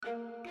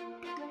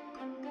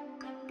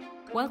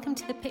Welcome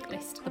to The Pick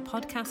List, the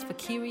podcast for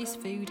curious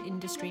food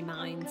industry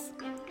minds.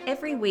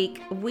 Every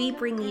week, we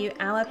bring you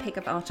our pick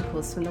of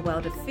articles from the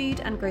world of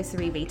food and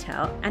grocery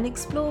retail and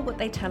explore what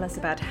they tell us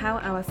about how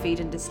our food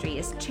industry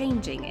is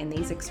changing in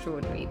these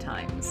extraordinary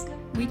times.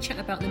 We chat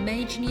about the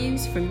major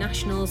news from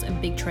nationals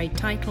and big trade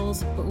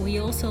titles, but we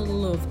also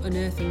love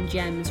unearthing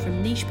gems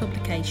from niche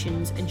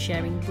publications and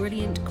sharing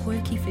brilliant,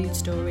 quirky food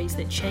stories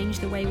that change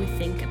the way we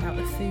think about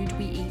the food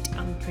we eat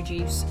and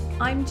produce.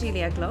 I'm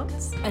Julia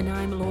Glotz. And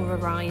I'm Laura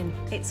Ryan.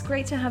 It's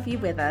great to have you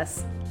with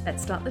us.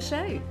 Let's start the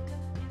show.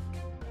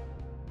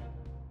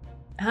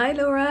 Hi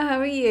Laura, how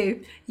are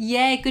you?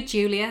 Yeah, good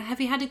Julia. Have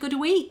you had a good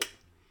week?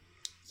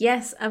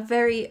 Yes, a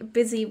very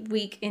busy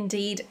week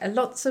indeed.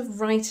 Lots of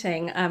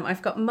writing.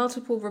 I've got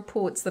multiple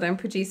reports that I'm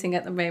producing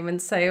at the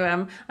moment,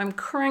 so I'm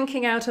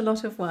cranking out a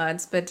lot of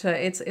words, but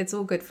it's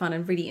all good fun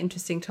and really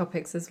interesting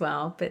topics as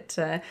well. But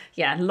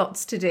yeah,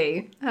 lots to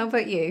do. How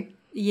about you?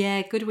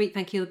 Yeah, good week,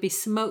 thank you. There'll be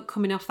smoke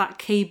coming off that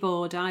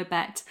keyboard, I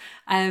bet.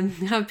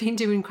 I've been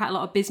doing quite a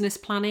lot of business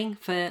planning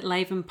for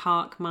Laven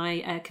Park,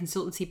 my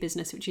consultancy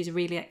business, which is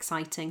really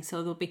exciting. So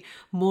there'll be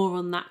more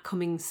on that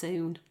coming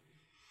soon.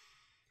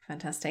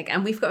 Fantastic.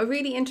 And we've got a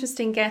really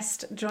interesting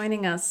guest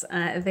joining us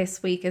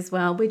this week as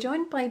well. We're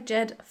joined by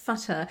Jed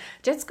Futter.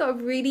 Jed's got a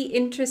really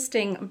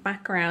interesting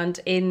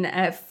background in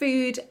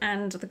food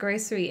and the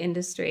grocery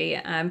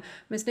industry.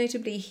 Most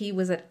notably, he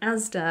was at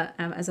Asda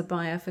as a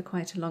buyer for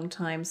quite a long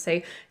time. So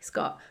he's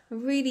got a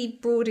really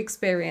broad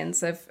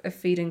experience of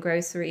food and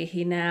grocery.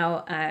 He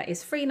now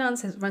is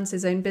freelance, runs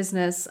his own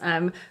business,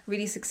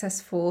 really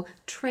successful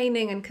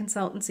training and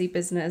consultancy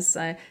business,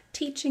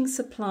 teaching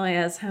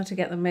suppliers how to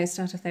get the most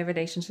out of their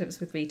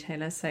relationships with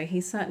retailers. So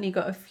he's certainly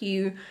got a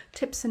few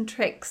tips and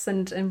tricks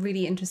and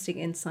really interesting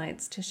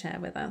insights to share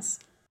with us.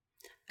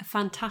 A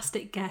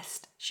fantastic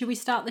guest. Should we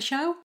start the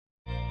show?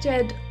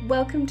 Jed,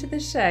 welcome to the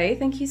show.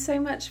 Thank you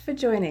so much for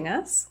joining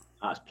us.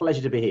 It's a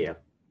pleasure to be here.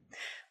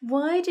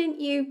 Why don't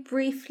you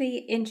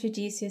briefly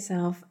introduce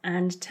yourself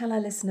and tell our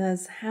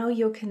listeners how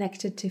you're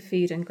connected to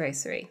food and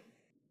grocery?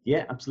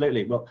 Yeah,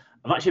 absolutely. Well,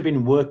 I've actually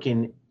been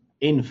working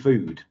in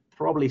food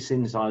probably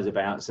since I was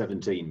about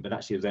 17, but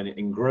actually then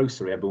in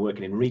grocery. I've been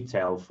working in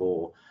retail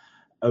for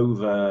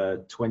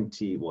over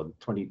 23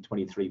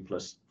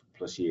 plus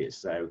years.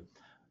 So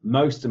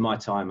most of my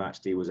time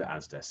actually was at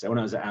Asda. So when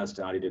I was at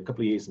Asda, I did a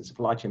couple of years in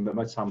supply chain, but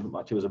most of the time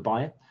actually was a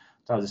buyer.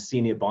 So I was a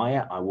senior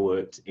buyer. I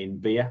worked in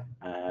beer,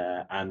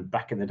 and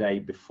back in the day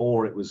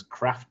before it was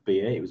craft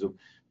beer, it was a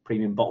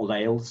premium bottled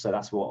ale. So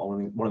that's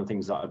one of the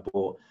things that I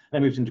bought.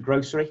 Then I moved into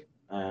grocery,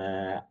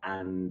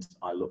 and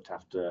I looked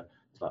after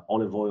like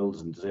olive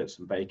oils and desserts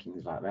and baking,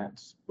 things like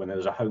that. When there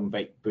was a home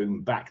bake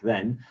boom back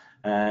then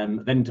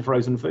into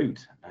frozen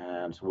food.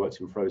 So I worked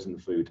in frozen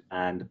food.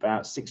 And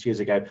about 6 years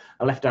ago,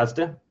 I left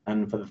Asda.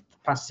 And for the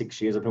past 6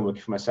 years, I've been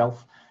working for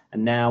myself.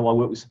 And now I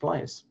work with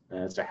suppliers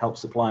to help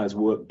suppliers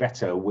work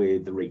better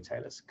with the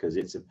retailers, because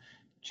it's a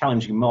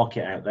challenging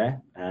market out there.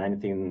 And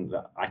anything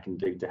that I can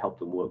do to help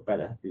them work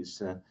better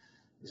is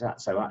that.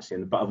 So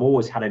actually, but I've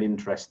always had an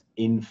interest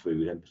in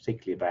food, and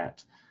particularly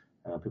about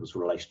people's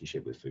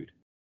relationship with food.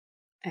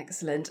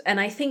 Excellent. And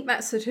I think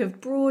that sort of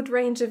broad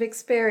range of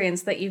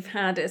experience that you've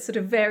had at sort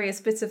of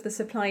various bits of the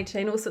supply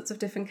chain, all sorts of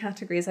different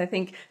categories, I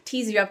think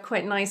tees you up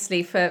quite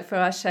nicely for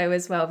our show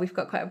as well. We've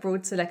got quite a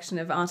broad selection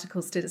of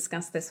articles to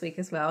discuss this week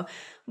as well.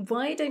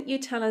 Why don't you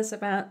tell us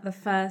about the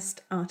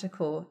first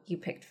article you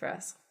picked for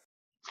us?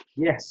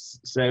 Yes.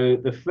 So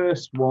the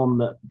first one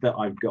that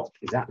I've got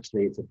is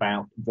actually, it's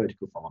about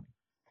vertical farming.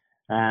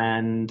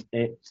 And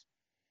it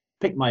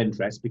piqued my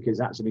interest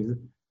because actually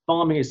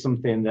farming is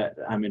something that,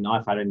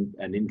 I've had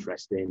an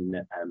interest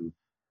in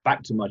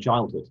back to my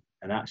childhood.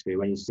 And actually,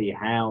 when you see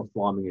how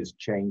farming has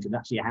changed and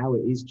actually how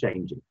it is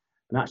changing,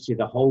 and actually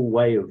the whole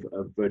way of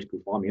vertical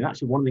farming, and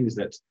actually one of the things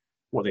that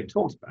what they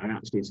talked about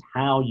actually is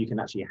how you can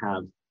actually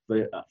have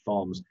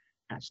farms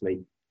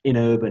actually in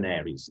urban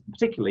areas.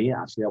 Particularly,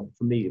 actually,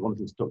 for me, one of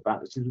the things to talk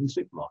about is in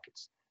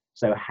supermarkets.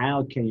 So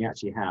how can you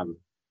actually have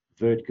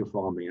vertical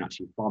farming and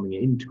actually farming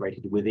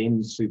integrated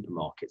within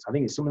supermarkets? I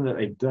think it's something that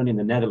they've done in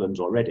the Netherlands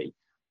already.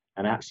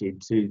 And actually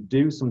to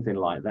do something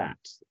like that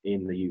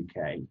in the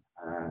UK,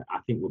 I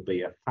think would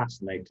be a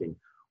fascinating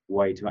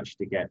way to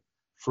actually get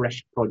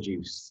fresh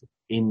produce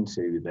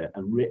into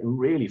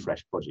really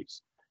fresh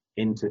produce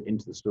into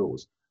the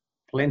stores.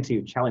 Plenty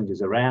of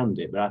challenges around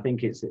it, but I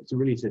think it's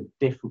a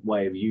different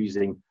way of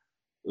using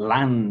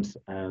land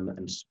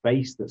and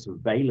space that's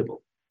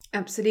available.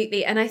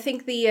 Absolutely. And I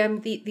think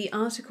the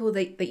article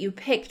that you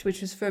picked,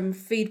 which was from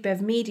Food Bev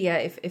Media,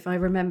 if I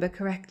remember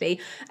correctly,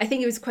 I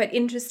think it was quite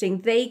interesting.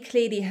 They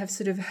clearly have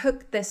sort of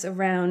hooked this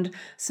around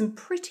some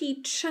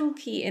pretty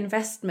chunky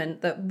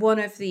investment that one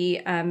of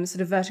the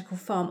sort of vertical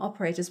farm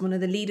operators, one of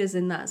the leaders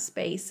in that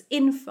space,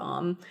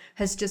 InFarm,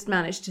 has just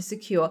managed to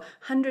secure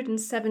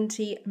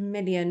 $170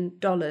 million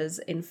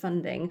in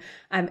funding.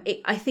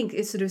 I think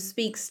it sort of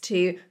speaks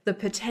to the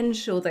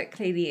potential that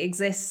clearly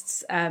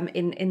exists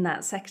in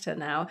that sector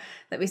now.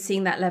 that we're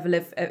seeing that level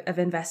of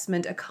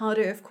investment.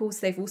 Ocado, of course,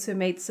 they've also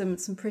made some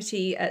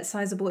pretty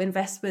sizable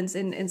investments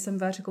in some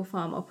vertical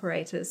farm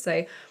operators.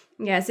 So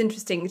yeah, it's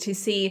interesting to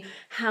see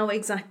how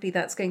exactly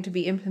that's going to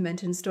be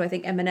implemented in store. I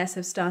think M&S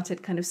have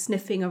started kind of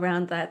sniffing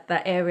around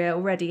that area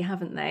already,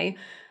 haven't they?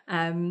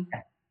 And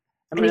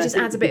it just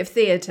adds a bit of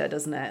theatre,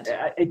 doesn't it?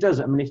 It does.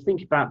 I mean, if you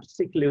think about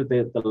particularly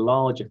the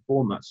larger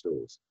format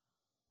stores,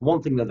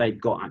 one thing that they've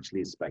got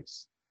actually is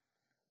space.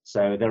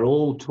 So they're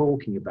all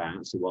talking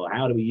about, so, well,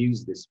 how do we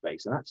use this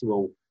space? And actually,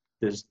 well,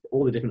 there's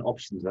all the different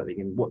options that they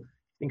can.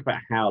 Think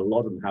about how a lot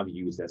of them have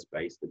used their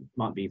space. That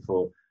might be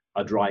for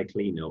a dry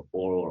cleaner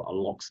or a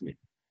locksmith.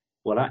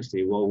 Well,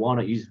 actually, why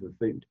not use it for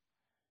food?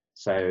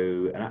 So,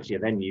 and actually,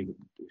 then you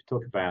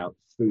talk about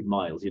food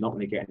miles. You're not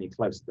going to get any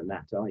closer than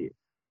that, are you?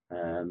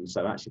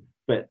 So actually,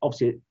 but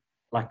obviously,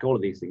 like all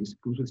of these things,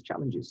 comes with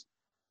challenges.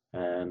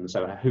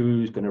 So how are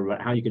you going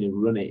to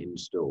run it in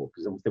store?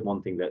 Because the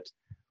one thing that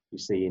we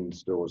see in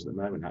stores at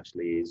the moment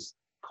actually is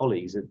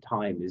colleagues at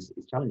time is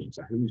challenging.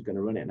 So who's going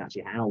to run it, and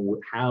actually how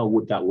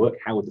would that work?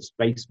 How would the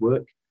space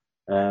work?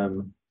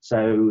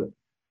 So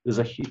there's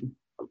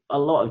a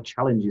lot of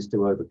challenges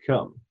to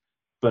overcome,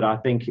 but I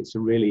think it's a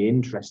really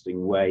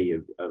interesting way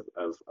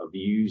of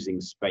using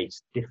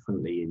space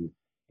differently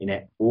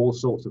in all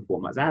sorts of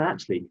formats, and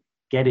actually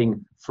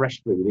getting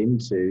fresh food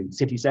into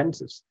city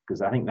centres,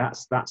 because I think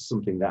that's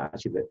something that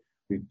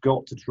we've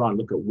got to try and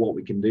look at what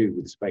we can do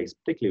with space,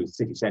 particularly with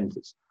city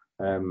centres.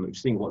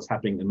 Seeing what's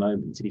happening at the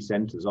moment, city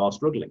centres are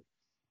struggling.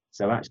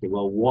 So actually,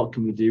 well, what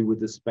can we do with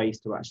the space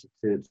to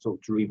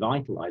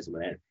revitalise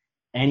them?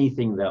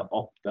 Anything that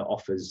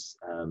offers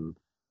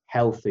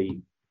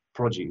healthy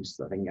produce,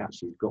 I think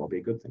actually has got to be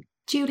a good thing.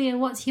 Julia,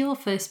 what's your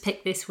first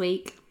pick this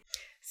week?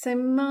 So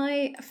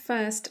my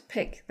first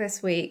pick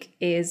this week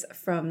is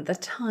from The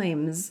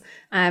Times.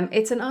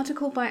 It's an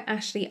article by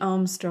Ashley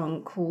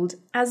Armstrong called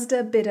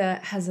 "Asda Bidder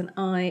Has an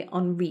Eye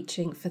on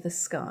Reaching for the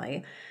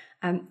Sky."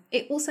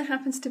 It also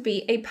happens to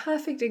be a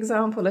perfect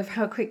example of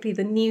how quickly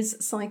the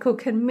news cycle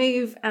can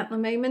move at the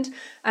moment,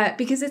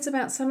 because it's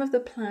about some of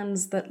the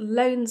plans that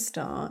Lone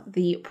Star,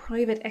 the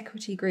private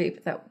equity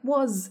group that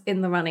was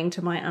in the running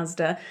to buy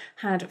Asda,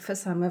 had for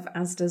some of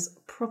Asda's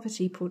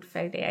property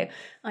portfolio.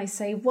 I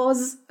say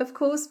was, of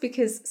course,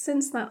 because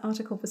since that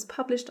article was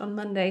published on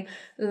Monday,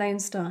 Lone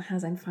Star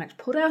has in fact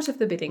pulled out of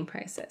the bidding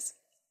process.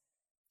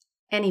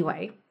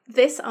 Anyway,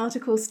 this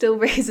article still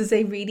raises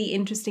a really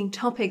interesting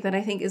topic that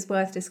I think is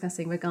worth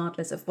discussing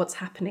regardless of what's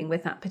happening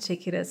with that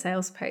particular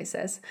sales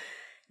process.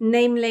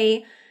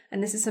 Namely,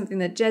 and this is something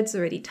that Jed's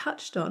already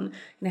touched on,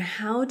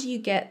 how do you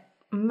get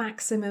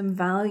maximum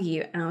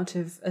value out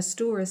of a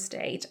store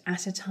estate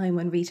at a time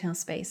when retail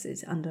space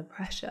is under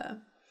pressure?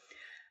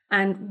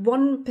 And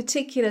one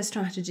particular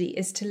strategy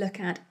is to look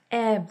at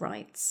air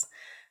rights,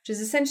 which is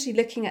essentially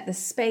looking at the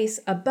space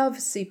above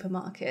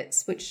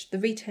supermarkets, which the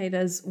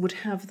retailers would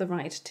have the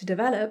right to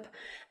develop,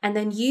 and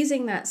then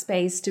using that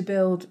space to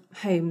build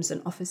homes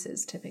and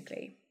offices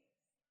typically.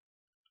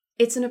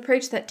 It's an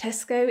approach that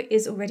Tesco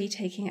is already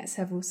taking at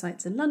several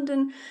sites in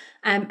London,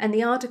 and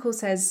the article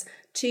says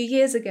 2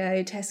 years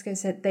ago, Tesco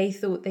said they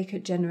thought they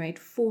could generate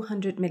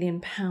 £400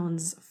 million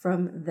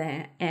from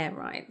their air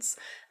rights.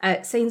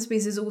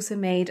 Sainsbury's has also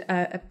made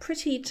a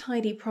pretty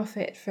tidy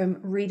profit from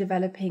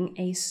redeveloping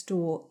a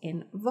store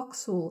in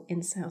Vauxhall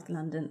in South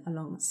London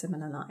along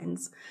similar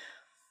lines.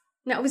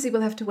 Now, obviously,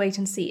 we'll have to wait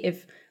and see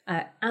if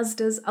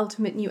Asda's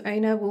ultimate new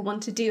owner will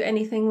want to do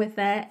anything with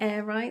their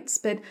air rights,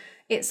 but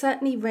it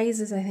certainly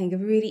raises, I think, a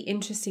really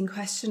interesting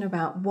question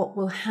about what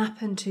will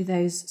happen to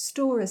those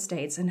store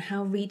estates and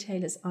how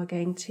retailers are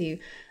going to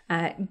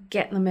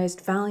get the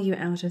most value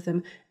out of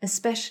them,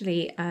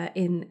 especially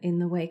in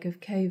the wake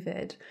of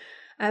COVID.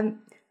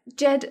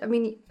 Jed, I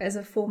mean, as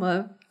a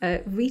former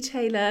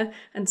retailer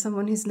and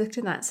someone who's looked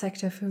at that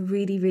sector for a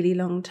really, really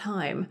long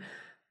time,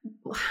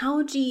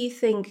 how do you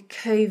think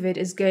COVID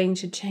is going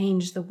to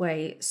change the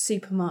way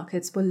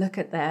supermarkets will look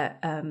at their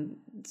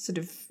sort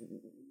of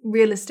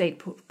real estate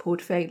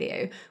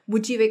portfolio?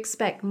 Would you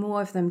expect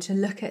more of them to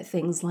look at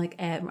things like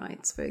air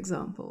rights, for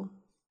example?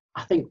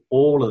 I think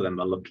all of them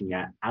are looking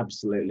at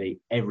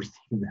absolutely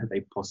everything that they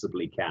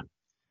possibly can.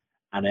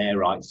 And air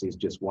rights is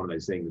just one of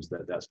those things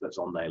that's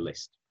on their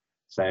list.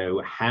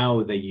 So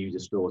how they use the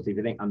stores, if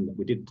you think, and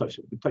we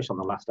touched on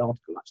the last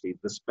article actually,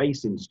 the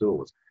space in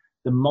stores.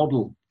 The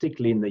model,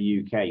 particularly in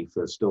the UK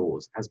for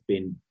stores, has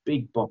been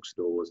big box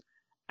stores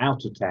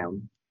out of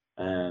town.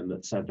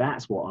 So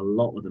that's what a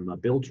lot of them are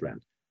built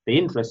around. The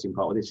interesting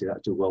part of this is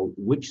actually, well,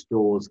 which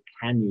stores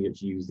can you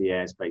use the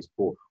airspace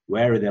for?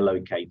 Where are they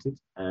located?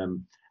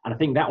 And I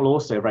think that will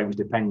also very much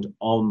depend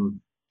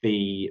on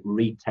the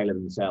retailer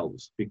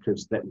themselves,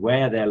 because that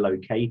where they're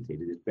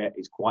located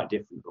is quite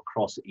different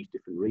across each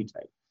different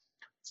retailer.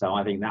 So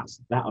I think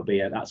that's going to be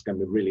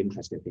a really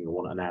interesting thing. I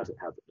want to know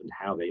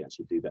how they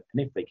actually do that,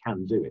 and if they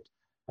can do it.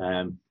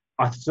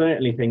 I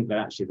certainly think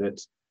that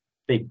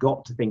they've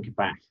got to think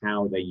about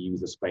how they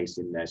use the space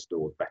in their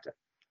stores better,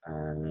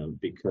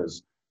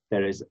 because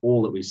there is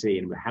all that we see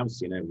and we have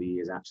seen over the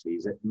years actually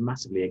is that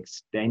massively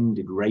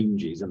extended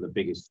ranges in the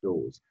biggest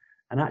stores,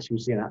 And actually, we're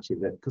seeing actually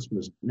that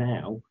customers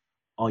now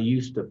are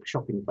used to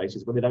shopping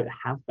places where they don't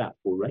have that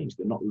full range.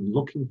 They're not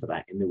looking for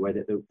that in the way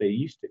that they're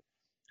used to.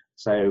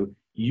 So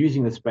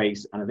using the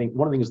space, and I think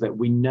one of the things that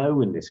we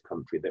know in this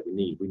country that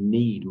we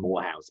need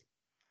more housing.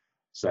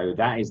 So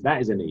that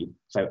is a need.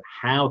 So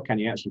how can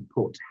you actually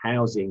put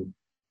housing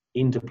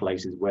into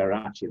places where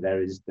actually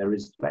there is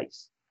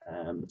space?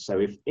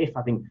 So if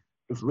I think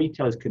if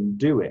retailers can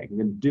do it and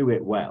can do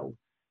it well,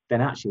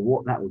 then actually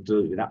what that will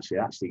do is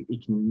actually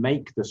it can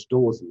make the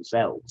stores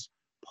themselves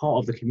part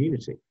of the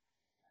community.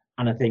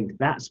 And I think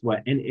that's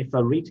where, and if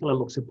a retailer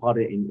looks upon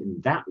it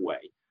in that way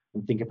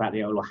and think about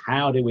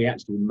how do we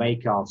actually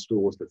make our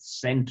stores the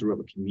center of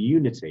a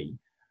community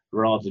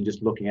rather than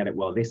just looking at it,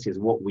 well, this is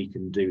what we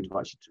can do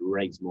to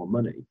raise more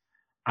money.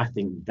 I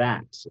think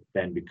that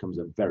then becomes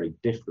a very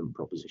different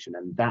proposition,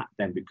 and that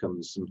then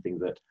becomes something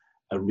that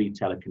a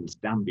retailer can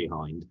stand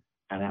behind.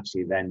 And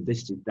actually then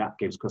that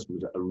gives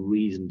customers a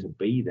reason to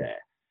be there.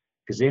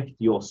 Because if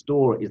your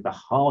store is the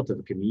heart of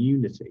the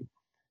community,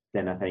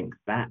 then I think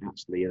that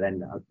actually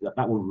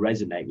that will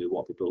resonate with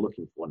what people are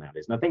looking for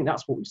nowadays. And I think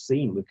that's what we've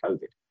seen with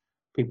COVID.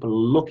 People are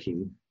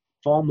looking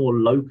far more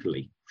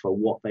locally for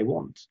what they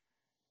want.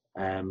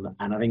 And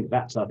I think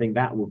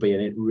that will be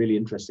a really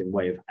interesting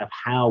way of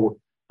how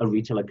a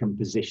retailer can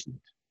position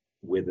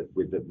it with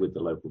the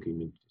local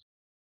communities.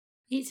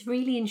 It's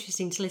really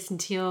interesting to listen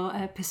to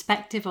your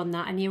perspective on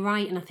that, and you're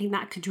right, and I think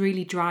that could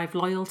really drive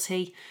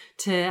loyalty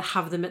to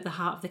have them at the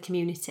heart of the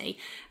community.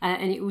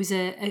 And it was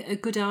a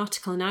good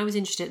article, and I was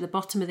interested at the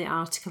bottom of the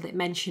article. It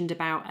mentioned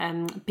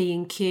about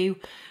B&Q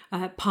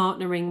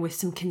partnering with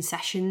some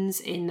concessions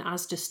in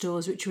Asda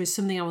stores, which was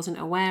something I wasn't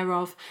aware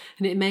of,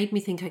 and it made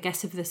me think, I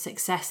guess, of the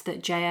success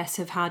that JS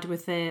have had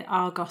with the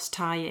Argos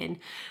tie-in,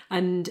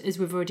 and as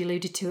we've already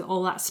alluded to,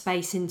 all that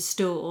space in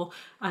store,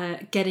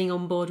 getting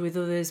on board with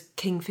others,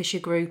 Kingfisher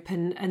Group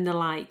and the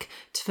like,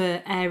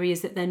 for areas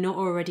that they're not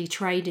already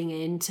trading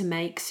in, to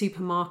make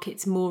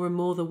supermarkets more and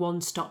more the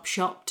one-stop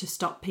shop, to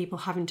stop people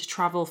having to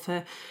travel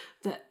for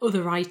the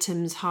other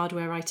items,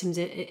 hardware items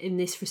in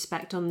this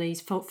respect on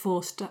these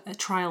forced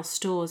trial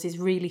stores is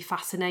really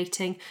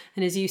fascinating.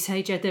 And as you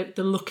say, Jed,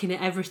 they're looking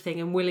at everything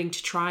and willing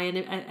to try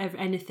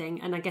anything.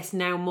 And I guess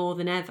now more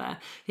than ever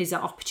is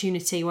that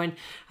opportunity when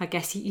I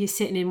guess you're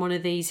sitting in one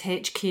of these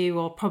HQ,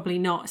 or probably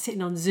not,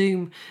 sitting on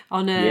Zoom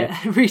on a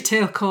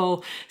retail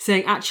call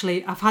saying,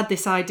 actually, I've had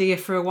this idea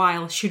for a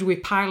while, should we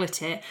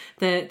pilot it?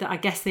 That I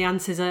guess the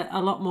answers are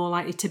a lot more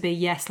likely to be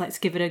yes, let's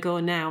give it a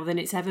go now than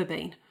it's ever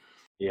been.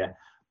 Yeah.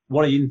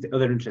 One of the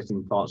other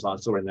interesting parts I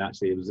saw in that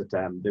actually was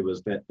that there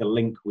was the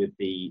link with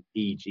the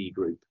EG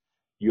group,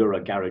 Euro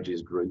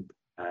Garages group,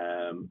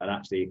 and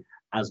actually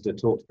Asda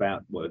talked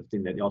about, well,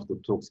 the article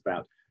talks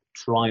about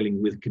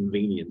trialing with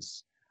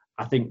convenience.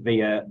 I think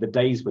the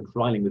days for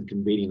trialing with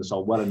convenience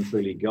are well and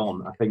truly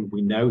gone. I think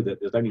we know that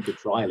there's only to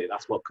trial it.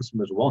 That's what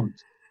customers want.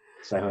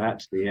 So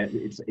actually,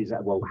 it's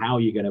well, how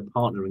are you going to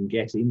partner and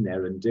get in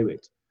there and do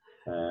it?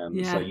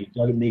 So you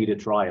don't need a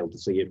trial to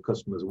see if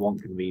customers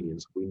want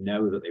convenience. We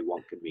know that they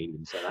want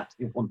convenience, and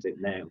actually want it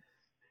now.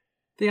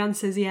 The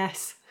answer is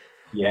yes.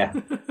 Yeah.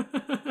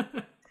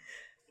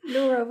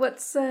 Laura,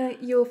 what's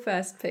your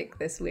first pick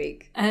this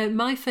week?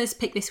 My first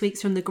pick this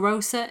week's from The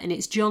Grocer, and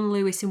it's John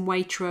Lewis and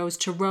Waitrose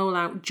to roll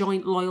out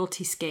joint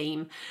loyalty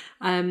scheme.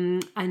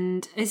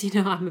 And as you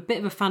know, I'm a bit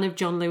of a fan of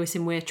John Lewis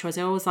and Waitrose.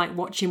 I always like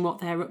watching what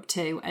they're up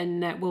to,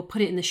 and we'll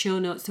put it in the show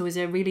notes. There was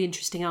a really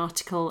interesting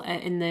article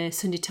in the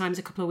Sunday Times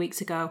a couple of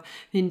weeks ago,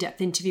 an in-depth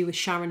interview with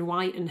Sharon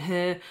White and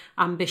her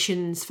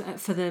ambitions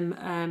for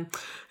them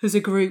as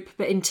a group.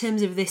 But in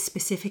terms of this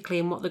specifically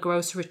and what The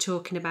Grocer are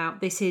talking about,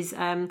 this is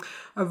a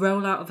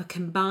rollout of a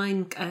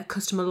combined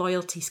customer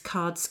loyalty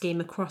card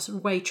scheme across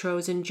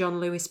Waitrose and John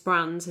Lewis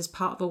brands as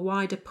part of a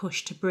wider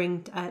push to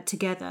bring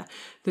together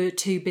the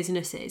two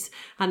businesses.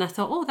 And I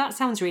thought, oh, that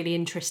sounds really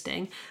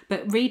interesting.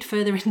 But read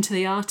further into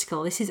the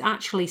article. This is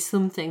actually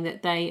something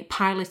that they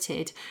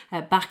piloted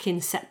back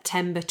in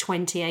September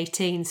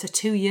 2018. So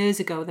 2 years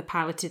ago, they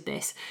piloted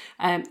this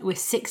with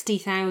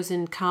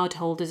 60,000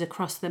 cardholders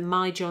across the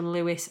My John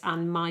Lewis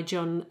and My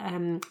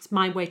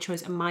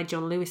Waitrose and My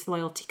John Lewis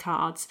loyalty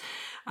cards.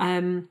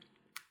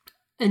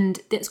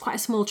 And it's quite a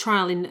small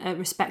trial in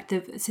respect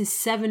of, it says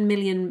 7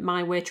 million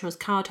My Waitrose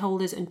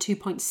cardholders and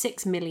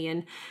 2.6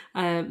 million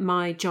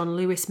My John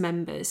Lewis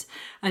members.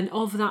 And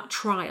of that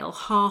trial,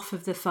 half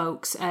of the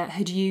folks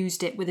had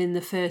used it within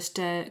the first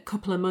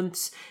couple of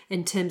months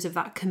in terms of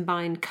that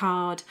combined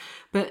card.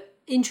 But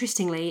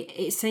interestingly,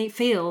 it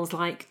feels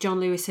like John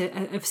Lewis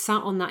have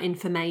sat on that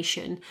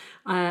information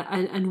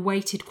and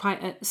waited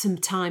quite some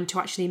time to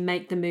actually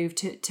make the move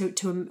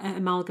to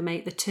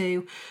amalgamate the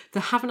two. They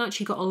haven't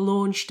actually got a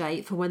launch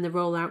date for when the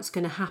rollout's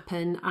going to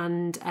happen,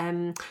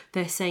 and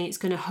they're saying it's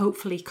going to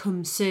hopefully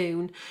come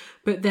soon.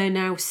 But they're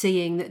now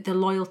seeing that the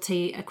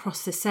loyalty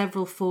across the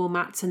several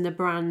formats and the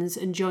brands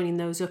and joining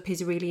those up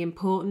is really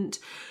important.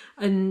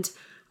 And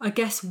I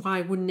guess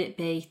why wouldn't it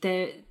be?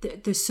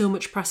 There's so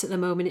much press at the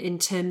moment in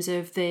terms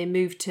of the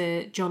move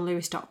to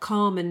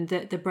johnlewis.com and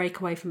the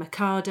breakaway from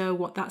Ocado,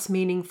 what that's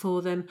meaning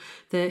for them,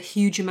 the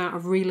huge amount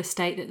of real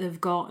estate that they've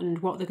got and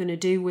what they're going to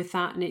do with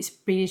that. And it's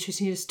been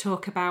interesting to just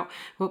talk about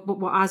what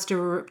Asda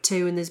are up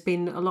to. And there's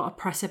been a lot of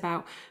press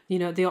about,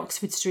 the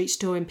Oxford Street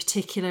store in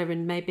particular,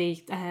 and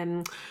maybe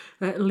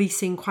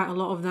leasing quite a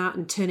lot of that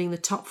and turning the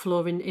top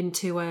floor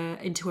into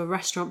a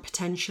restaurant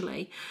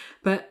potentially.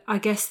 But I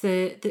guess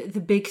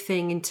the big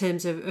thing in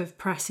terms of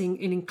pressing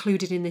and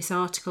included in this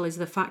article is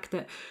the fact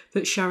that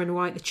Sharon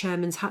White, the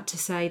chairman's, had to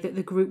say that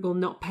the group will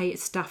not pay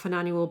its staff an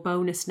annual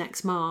bonus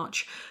next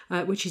March,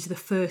 which is the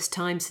first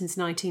time since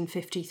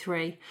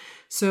 1953.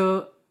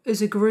 So as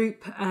a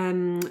group,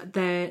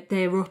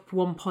 they're up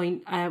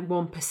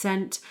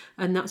 1.1%,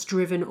 and that's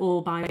driven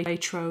all by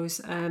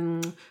Waitrose.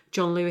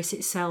 John Lewis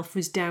itself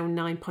was down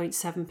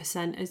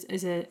 9.7%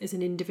 as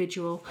an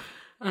individual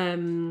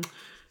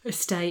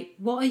estate.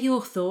 What are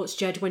your thoughts,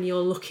 Jed, when you're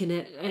looking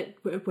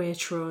at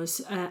Waitrose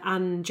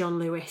and John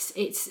Lewis?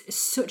 It's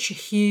such a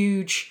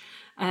huge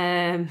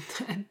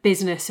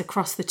business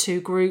across the two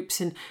groups,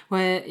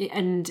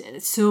 and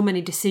so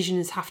many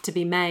decisions have to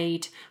be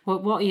made.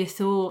 What are your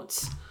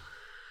thoughts?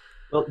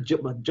 Well,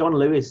 John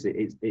Lewis,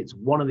 it's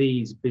one of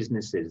these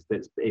businesses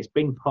it's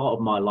been part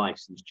of my life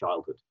since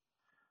childhood.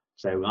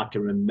 So I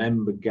can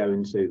remember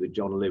going to the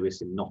John Lewis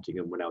in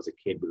Nottingham when I was a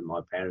kid with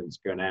my parents,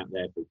 going out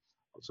there for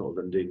sort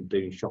of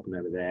doing shopping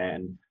over there,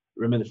 and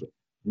remember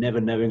never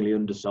knowingly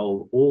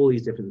undersold, all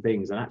these different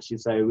things. And actually,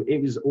 so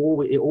it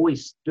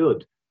always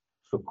stood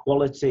for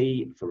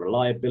quality, for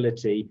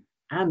reliability,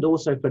 and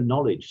also for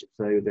knowledge.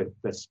 So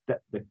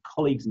the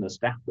colleagues and the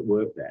staff that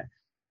work there,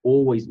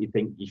 always, you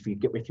think if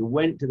you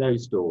went to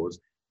those stores,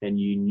 then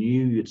you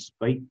knew you'd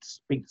speak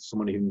to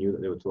someone who knew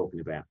that they were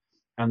talking about.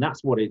 And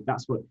that's what it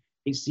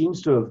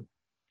seems to have.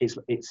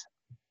 It's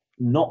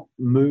not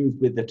moved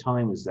with the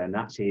times. Then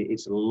actually,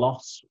 it's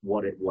lost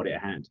what it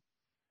had.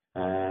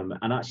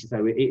 And actually,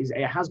 so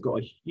it has got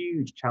a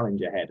huge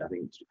challenge ahead. I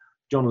think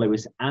John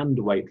Lewis and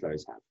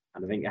Waitrose have,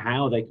 and I think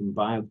how they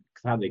combine.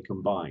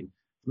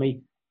 For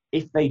me,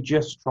 if they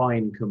just try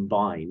and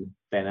combine,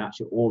 then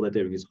actually all they're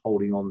doing is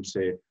holding on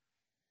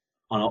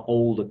an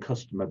older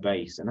customer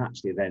base. And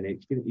actually, then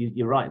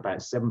you're right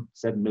about 7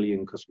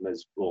 million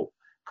customers or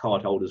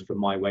card holders for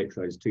my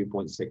Waitrose,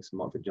 2.6 for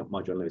my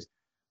John Lewis.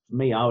 For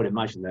me, I would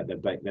imagine that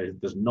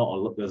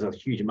there's a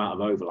huge amount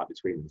of overlap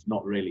between them. There's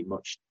not really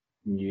much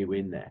new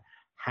in there.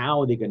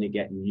 How are they going to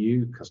get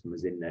new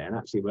customers in there? And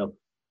actually, well,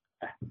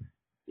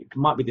 it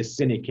might be the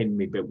cynic in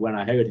me, but when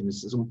I heard him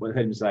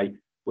say,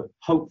 well,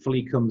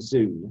 hopefully come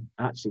soon,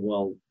 actually,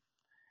 well,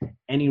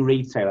 any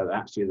retailer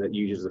that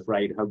uses the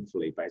phrase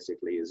hopefully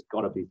basically has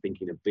got to be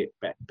thinking a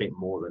bit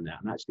more than that.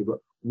 And actually, but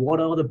what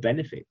are the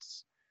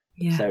benefits?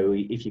 Yeah. So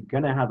if you're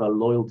going to have a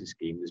loyalty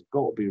scheme, there's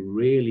got to be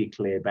really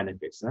clear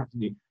benefits. And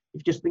actually, if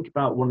you just think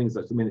about one of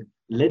the things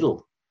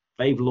Lidl,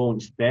 they've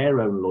launched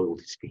their own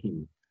loyalty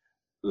scheme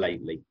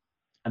lately,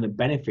 and the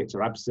benefits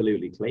are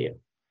absolutely clear.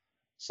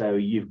 So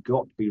you've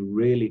got to be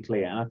really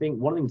clear. And I think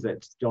one of the things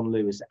that John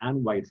Lewis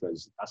and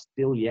Waitrose are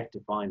still yet to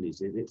find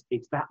is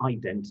it's that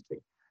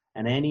identity.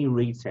 And any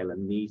retailer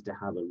needs to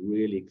have a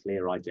really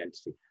clear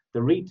identity.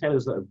 The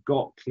retailers that have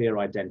got clear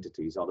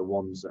identities are the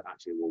ones that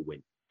actually will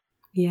win.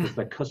 Yeah. Because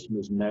their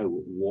customers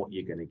know what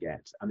you're going to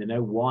get, and they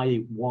know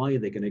why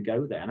they're going to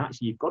go there. And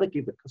actually, you've got to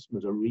give the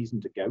customers a reason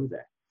to go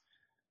there.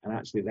 And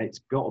actually, it's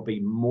got to be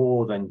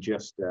more than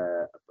just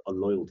a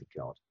loyalty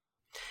card.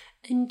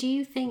 And do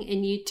you think,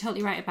 and you're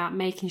totally right about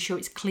making sure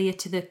it's clear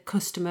to the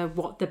customer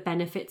what the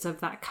benefits of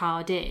that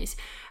card is.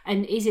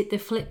 And is it the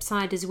flip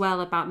side as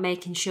well about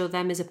making sure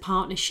them as a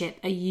partnership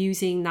are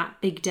using that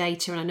big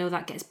data? And I know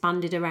that gets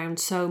bandied around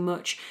so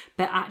much,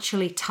 but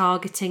actually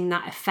targeting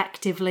that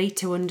effectively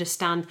to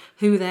understand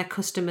who their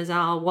customers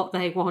are, what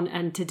they want,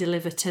 and to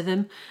deliver to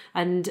them.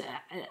 And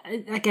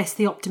I guess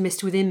the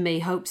optimist within me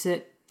hopes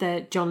that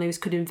John Lewis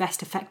could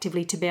invest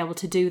effectively to be able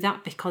to do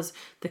that, because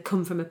they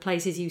come from a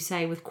place, as you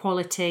say, with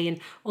quality and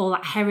all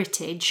that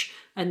heritage,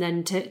 and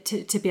then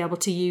to be able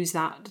to use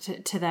that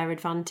to their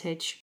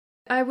advantage.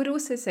 I would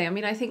also say,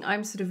 I think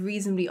I'm sort of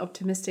reasonably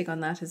optimistic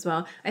on that as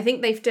well. I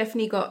think they've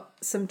definitely got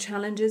some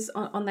challenges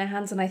on their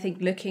hands, and I think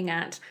looking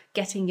at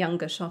getting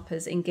younger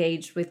shoppers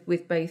engaged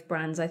with both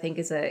brands, I think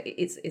is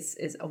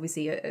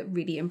obviously a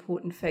really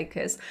important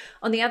focus.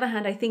 On the other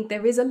hand, I think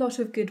there is a lot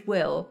of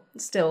goodwill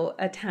still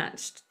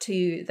attached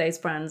to those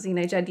brands.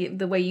 Jed,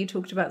 the way you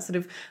talked about sort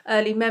of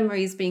early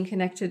memories being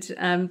connected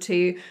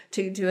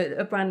to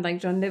a brand like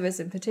John Lewis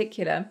in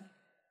particular.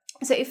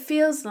 So it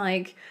feels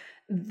like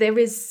there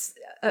is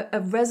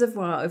a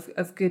reservoir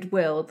of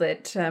goodwill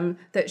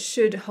that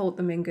should hold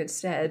them in good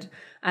stead.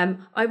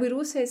 I would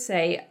also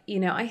say,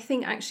 I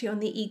think actually on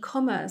the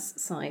e-commerce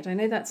side, I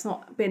know that's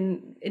not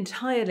been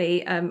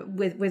entirely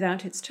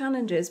without its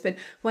challenges, but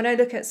when I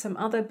look at some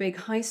other big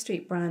high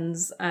street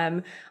brands,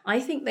 I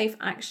think they've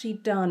actually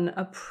done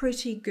a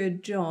pretty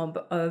good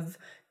job of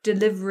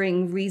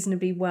delivering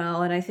reasonably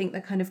well. And I think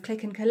the kind of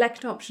click and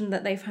collect option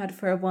that they've had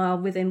for a while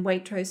within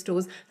Waitrose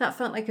stores, that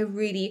felt like a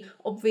really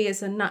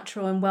obvious and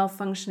natural and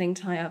well-functioning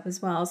tie-up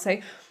as well. So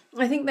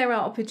I think there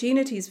are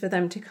opportunities for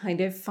them to kind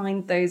of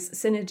find those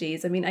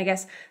synergies. I mean, I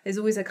guess there's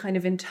always a kind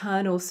of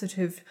internal sort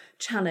of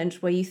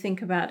challenge where you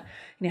think about,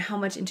 how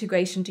much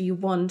integration do you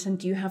want? And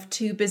do you have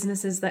two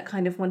businesses that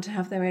kind of want to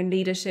have their own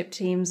leadership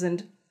teams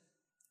and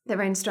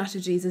their own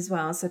strategies as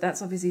well? So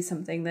that's obviously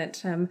something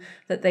that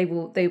that they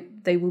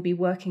will be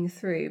working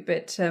through.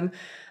 But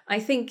I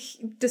think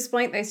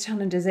despite those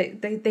challenges,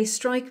 they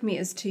strike me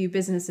as two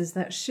businesses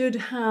that should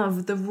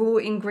have the raw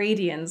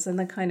ingredients and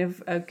the kind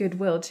of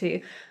goodwill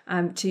to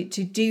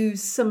do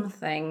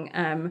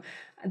something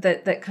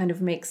that kind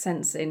of makes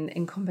sense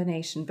in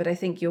combination. But I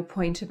think your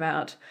point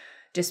about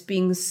just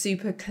being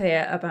super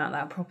clear about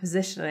that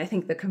proposition. I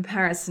think the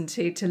comparison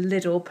to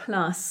Lidl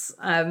Plus,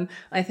 I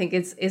think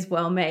is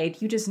well made.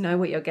 You just know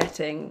what you're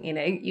getting.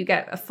 You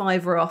get a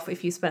 £5 off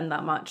if you spend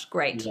that much.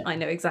 Great. Yeah. I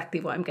know exactly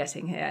what I'm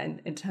getting here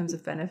in terms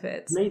of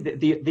benefits. Me,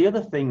 the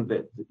other thing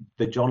that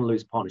the John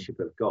Lewis partnership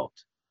have got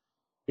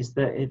is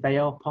that they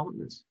are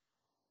partners.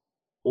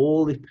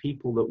 All the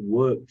people that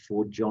work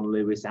for John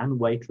Lewis and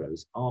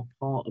Waitrose are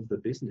part of the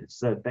business.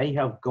 So they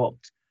have got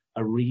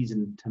a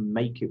reason to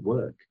make it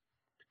work,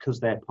 because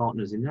they're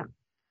partners in that.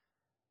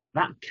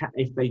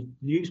 If they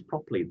used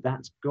properly,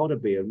 that's got to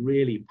be a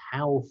really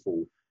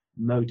powerful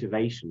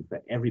motivation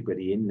for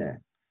everybody in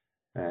there.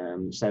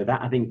 So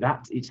that, I think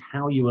that it's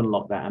how you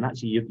unlock that. And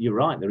actually, you're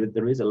right.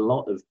 There is a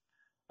lot of,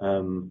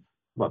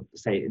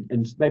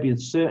 maybe in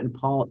certain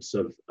parts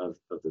of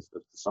the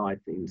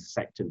society, in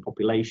sector and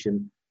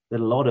population,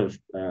 there's a lot of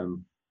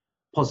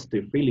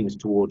positive feelings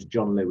towards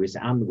John Lewis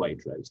and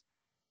Waitrose.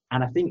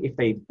 And I think if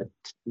they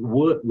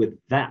work with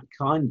that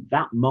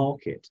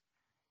market,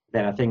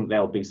 then I think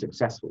they'll be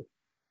successful.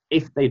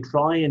 If they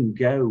try and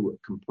go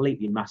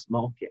completely mass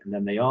market, and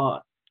then they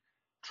are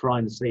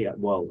trying to see,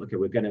 well, okay,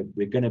 we're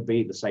going to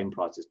be the same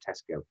price as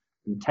Tesco,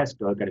 and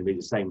Tesco are going to be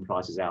the same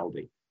price as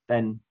Aldi,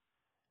 then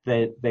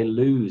they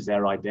lose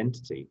their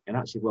identity. And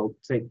actually, well,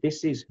 say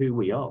this is who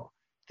we are.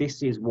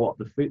 This is what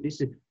the food.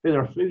 There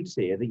are foods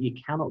here that you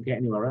cannot get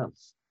anywhere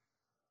else.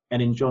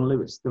 And in John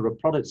Lewis, there are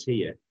products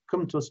here.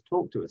 Come to us,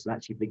 talk to us, and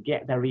actually, if they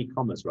get their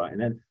e-commerce right, and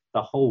then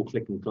the whole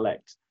click and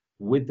collect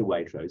with the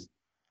Waitrose,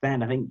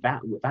 then I think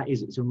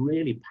it's a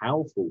really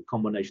powerful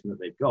combination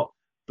that they've got.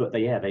 But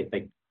they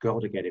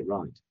got to get it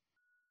right.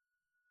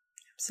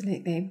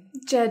 Absolutely.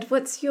 Jed,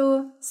 what's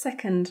your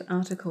second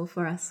article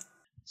for us?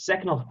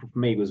 Second article for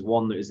me was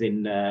one that is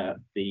in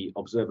the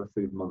Observer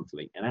Food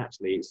Monthly, and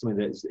actually it's something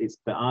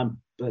that I'm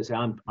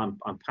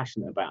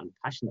passionate about. I'm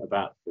passionate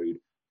about food,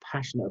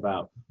 passionate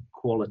about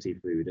quality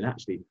food, and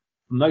actually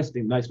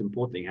the most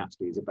important thing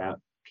actually is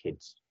about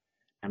kids,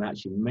 and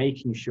actually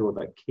making sure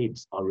that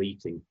kids are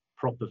eating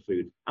proper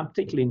food, and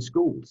particularly in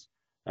schools.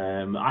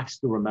 I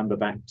still remember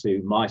back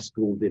to my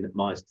school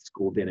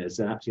dinners,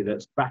 and actually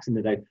that's back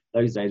in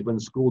those days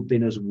when school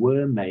dinners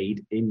were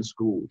made in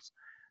schools.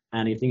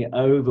 And you think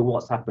over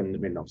what's happened. I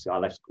mean, obviously I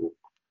left school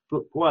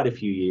quite a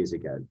few years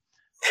ago,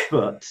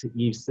 but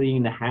you've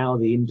seen how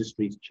the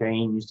industry's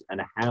changed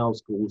and how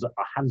schools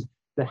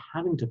they're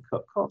having to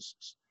cut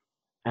costs.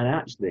 And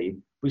actually,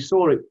 we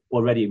saw it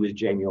already with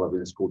Jamie Oliver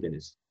in school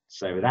dinners.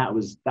 So that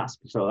was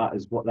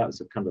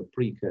a kind of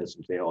precursor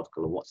to the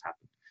article of what's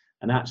happened.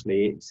 And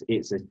actually,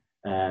 it's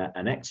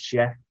an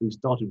ex-chef who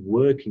started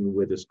working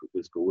with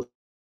schools.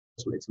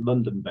 So it's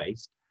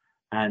London-based,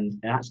 and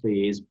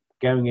actually is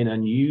going in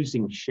and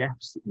using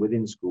chefs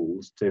within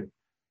schools to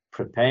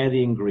prepare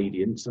the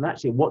ingredients. And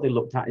actually, what they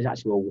looked at is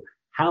actually, well,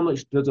 how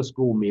much does a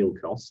school meal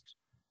cost,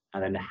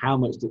 and then how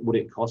much would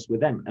it cost with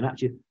them? And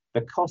actually,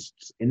 the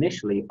costs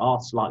initially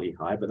are slightly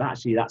higher, but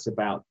actually that's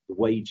about the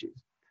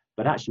wages.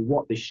 But actually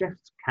what the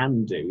chefs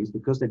can do is,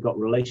 because they've got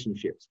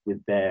relationships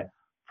with their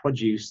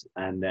produce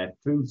and their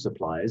food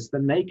suppliers,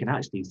 then they can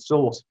actually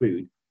source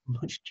food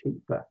much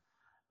cheaper.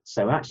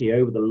 So actually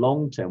over the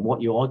long term,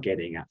 what you are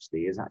getting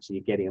actually is actually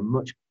you're getting a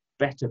much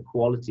better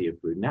quality of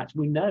food. And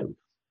actually we know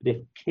that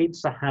if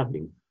kids are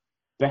having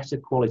better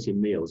quality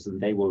meals, then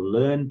they will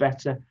learn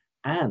better.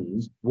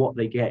 And what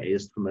they get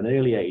is, from an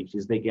early age,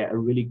 is they get a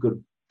really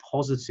good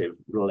positive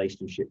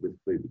relationship with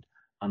food,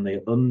 and they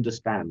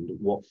understand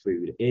what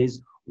food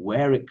is,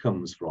 where it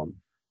comes from.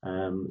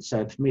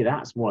 So for me,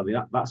 that's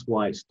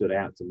why it stood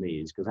out to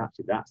me, is because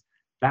actually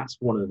that's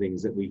one of the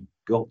things that we've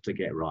got to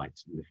get right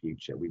in the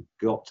future. We've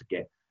got to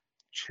get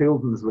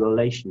children's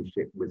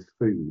relationship with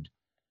food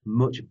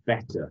much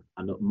better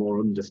and more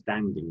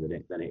understanding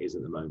than it is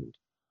at the moment.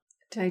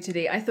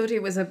 Totally. I thought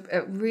it was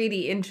a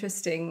really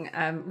interesting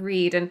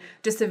read, and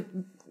just a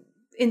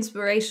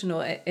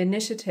inspirational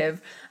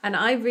initiative. And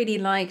I really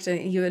liked,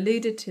 you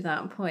alluded to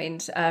that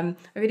point, I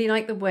really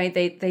like the way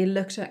they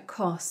looked at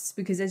costs,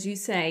 because as you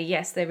say,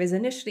 yes, there is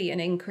initially an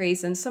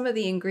increase and some of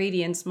the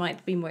ingredients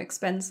might be more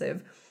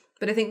expensive.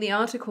 But I think the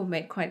article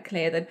made quite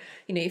clear that,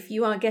 if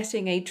you are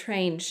getting a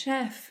trained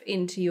chef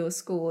into your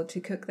school to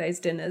cook those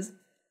dinners,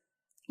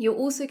 you're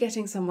also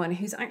getting someone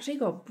who's actually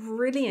got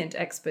brilliant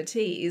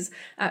expertise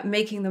at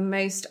making the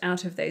most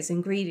out of those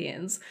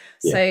ingredients.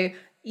 Yeah. So,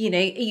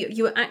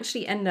 you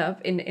actually end up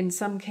in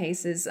some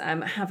cases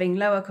having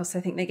lower costs.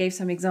 I think they gave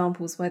some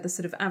examples where the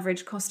sort of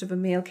average cost of a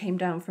meal came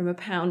down from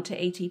 £1 to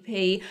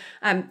 80p.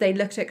 They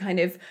looked at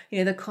kind of,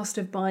 the cost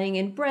of buying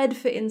in bread,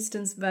 for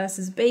instance,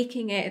 versus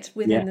baking it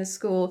within the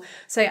school.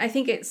 So I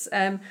think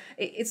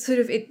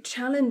it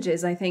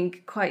challenges, I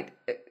think, quite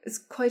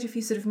a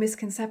few sort of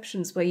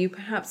misconceptions where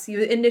perhaps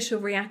your initial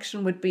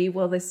reaction would be,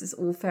 well, this is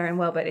all fair and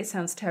well, but it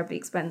sounds terribly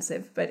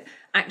expensive. But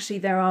actually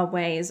there are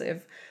ways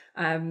of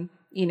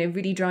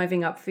really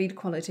driving up food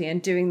quality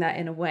and doing that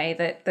in a way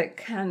that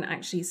can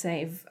actually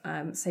save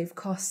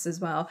costs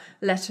as well,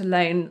 let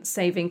alone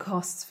saving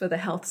costs for the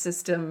health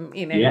system,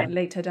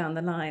 later down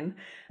the line.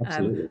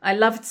 Absolutely. I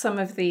loved some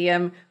of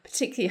the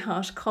particularly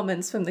harsh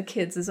comments from the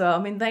kids as well.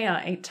 I mean, they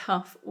are a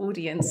tough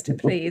audience to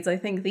please. I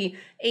think the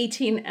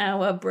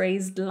 18-hour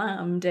braised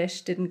lamb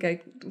dish didn't go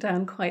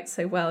down quite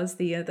so well as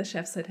the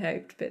chefs had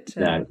hoped, but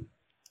No.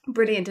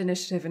 Brilliant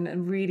initiative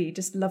and really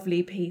just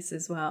lovely piece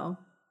as well.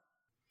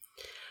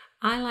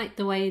 I like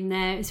the way in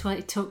there as well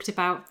it talked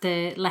about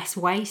the less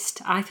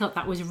waste. I thought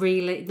that was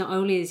really, not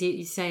only as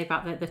you say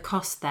about the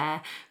cost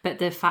there, but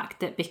the fact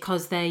that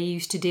because they're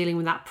used to dealing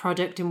with that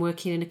product and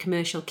working in a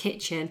commercial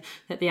kitchen,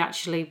 that they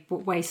actually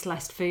waste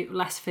less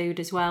food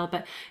as well.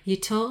 But you're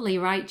totally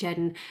right,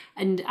 Jed.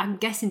 And I'm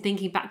guessing,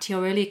 thinking back to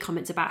your earlier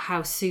comments about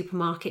how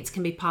supermarkets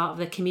can be part of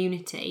the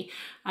community,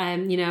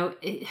 and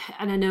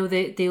I know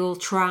they all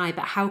try,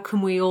 but how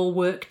can we all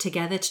work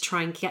together to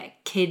try and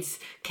get kids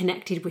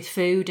connected with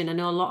food? And I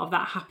know a lot of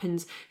that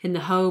happens in the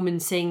home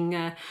and seeing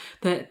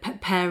the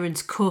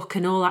parents cook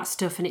and all that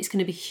stuff, and it's going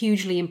to be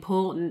hugely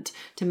important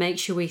to make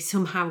sure we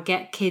somehow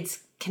get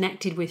kids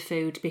connected with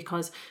food,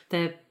 because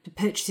the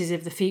purchases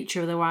of the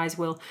future otherwise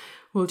will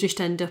just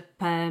end up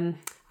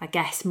I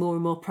guess more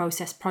and more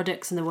processed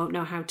products, and they won't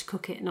know how to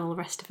cook it and all the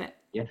rest of it.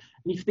 Yeah,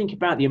 and if you think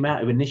about the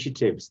amount of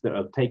initiatives that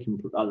are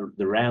taken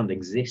around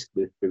exist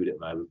with food at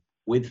the moment,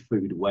 with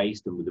food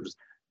waste and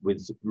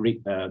with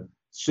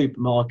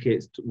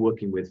supermarkets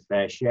working with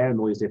fair share and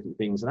all these different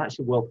things, and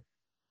actually, well,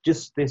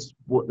 just the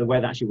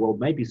way that actually, well,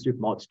 maybe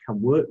supermarkets can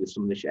work with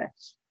some of the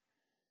chefs.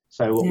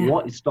 So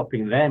what is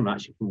stopping them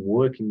actually from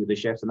working with the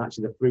chefs and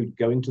actually the food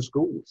going to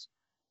schools?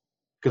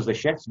 Because the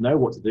chefs know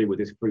what to do with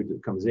this food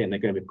that comes in. They're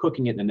going to be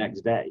cooking it the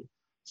next day,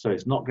 so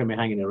it's not going to be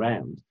hanging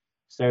around.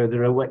 So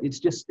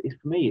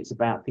for me, it's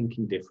about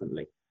thinking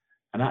differently.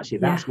 And actually,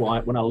 that's why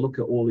when I look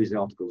at all these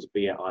articles,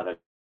 be it either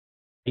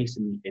in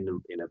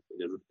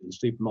the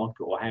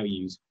supermarket or how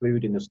you use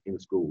food in the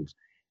schools,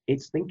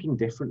 it's thinking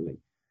differently.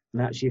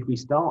 And actually, if we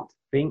start to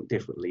think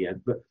differently,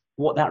 but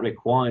what that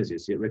requires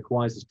us to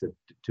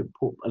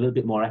put a little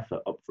bit more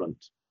effort up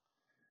front.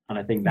 And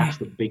I think that's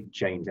the big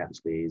change,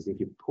 actually, is if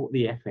you put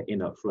the effort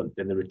in up front,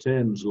 then the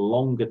returns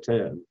longer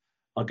term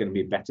are going to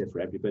be better for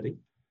everybody.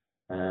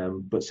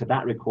 But so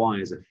that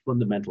requires a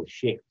fundamental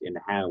shift in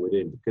how we're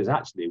doing, because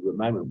actually at the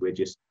moment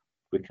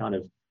we're kind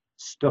of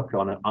stuck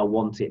on I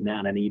want it now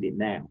and I need it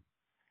now.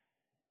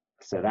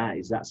 So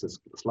that's a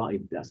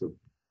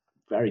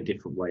very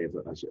different way of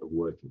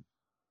working.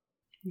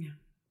 Yeah.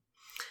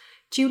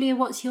 Julia,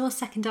 what's your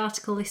second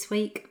article this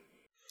week?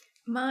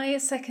 My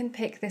second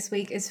pick this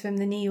week is from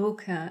The New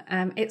Yorker.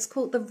 It's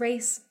called The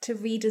Race to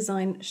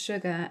Redesign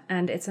Sugar,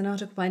 and it's an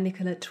article by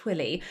Nicola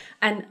Twilley.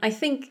 And I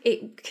think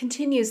it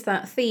continues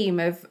that theme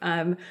of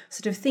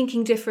sort of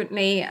thinking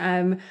differently,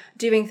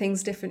 doing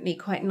things differently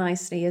quite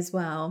nicely as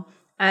well.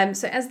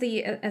 So as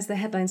the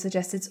headline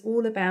suggests, it's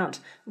all about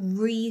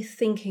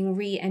rethinking,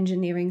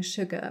 re-engineering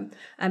sugar.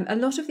 A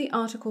lot of the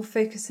article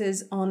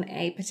focuses on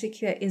a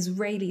particular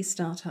Israeli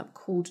startup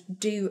called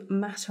Do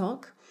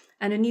Matok,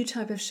 and a new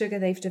type of sugar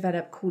they've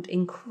developed called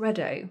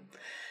Incredo.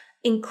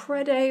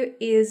 Incredo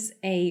is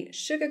a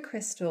sugar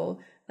crystal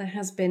that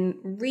has been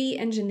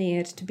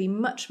re-engineered to be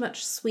much,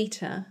 much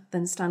sweeter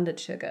than standard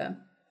sugar.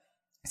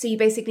 So you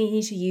basically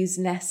need to use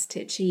less to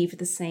achieve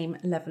the same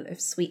level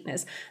of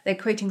sweetness. They're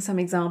quoting some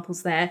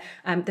examples there.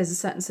 There's a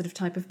certain sort of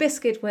type of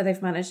biscuit where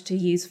they've managed to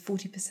use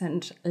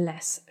 40%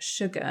 less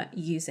sugar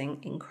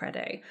using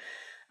Incredo.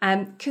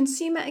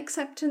 Consumer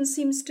acceptance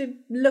seems to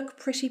look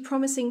pretty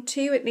promising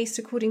too, at least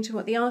according to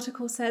what the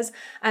article says.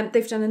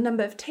 They've done a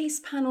number of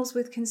taste panels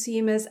with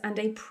consumers, and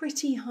a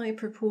pretty high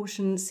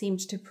proportion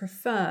seemed to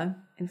prefer,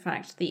 in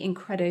fact, the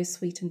Incredo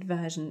sweetened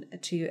version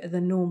to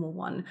the normal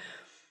one.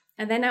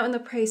 And they're now in the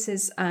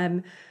process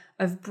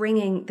of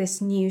bringing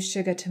this new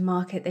sugar to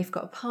market. They've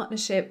got a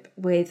partnership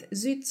with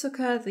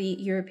Südzucker, the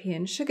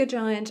European sugar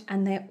giant,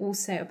 and they're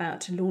also about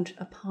to launch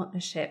a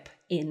partnership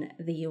in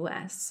the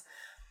US.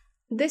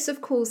 This,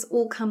 of course,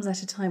 all comes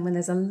at a time when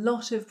there's a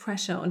lot of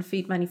pressure on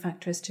food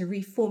manufacturers to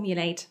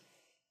reformulate,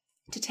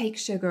 to take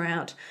sugar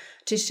out,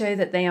 to show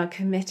that they are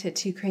committed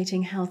to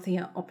creating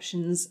healthier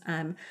options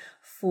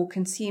for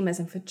consumers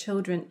and for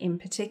children in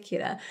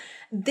particular.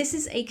 This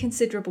is a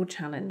considerable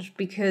challenge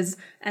because,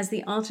 as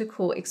the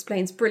article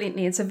explains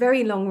brilliantly, it's a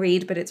very long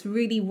read, but it's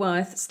really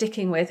worth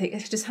sticking with. It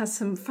just has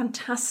some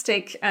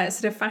fantastic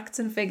sort of facts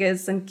and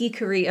figures and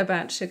geekery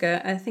about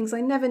sugar, things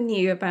I never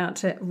knew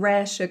about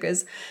rare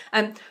sugars.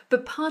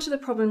 But part of the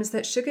problem is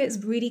that sugar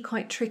is really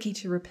quite tricky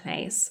to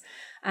replace.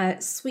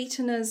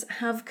 Sweeteners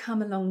have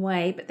come a long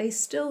way, but they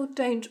still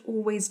don't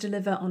always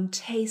deliver on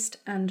taste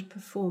and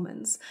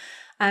performance,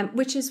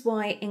 which is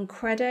why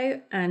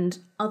Incredo and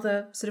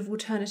other sort of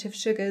alternative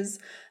sugars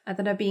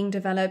that are being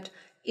developed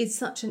is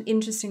such an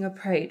interesting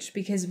approach,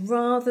 because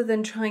rather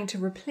than trying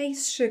to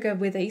replace sugar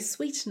with a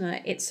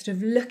sweetener, it's sort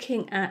of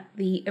looking at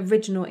the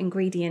original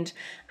ingredient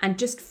and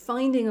just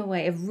finding a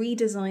way of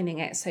redesigning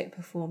it so it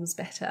performs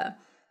better.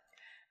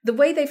 The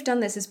way they've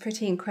done this is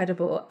pretty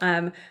incredible,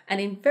 and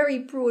in very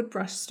broad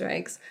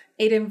brushstrokes,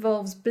 it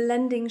involves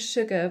blending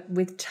sugar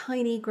with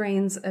tiny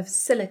grains of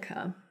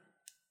silica.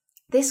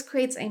 This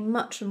creates a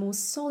much more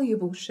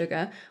soluble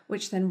sugar,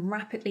 which then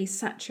rapidly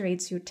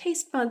saturates your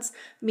taste buds,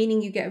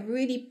 meaning you get a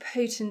really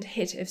potent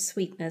hit of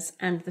sweetness,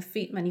 and the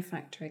food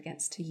manufacturer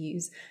gets to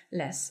use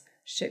less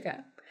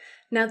sugar.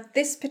 Now,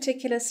 this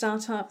particular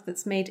startup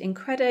that's made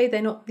Incredo,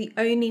 they're not the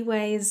only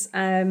ways,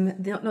 they're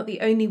not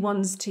the only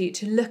ones to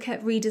look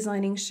at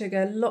redesigning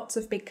sugar. Lots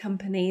of big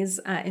companies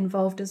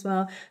involved as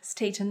well.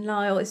 Tate &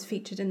 Lyle is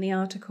featured in the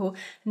article.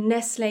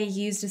 Nestle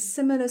used a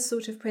similar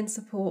sort of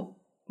principle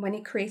when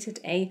it created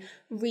a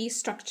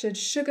restructured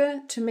sugar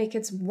to make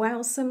its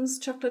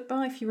Wowsums chocolate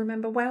bar. If you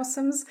remember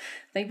Wowsums,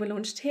 they were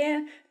launched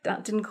here.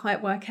 That didn't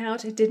quite work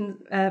out. It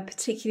didn't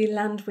particularly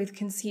land with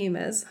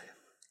consumers.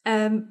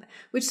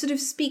 Which sort of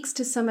speaks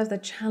to some of the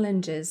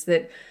challenges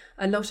that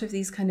a lot of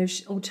these kind of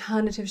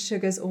alternative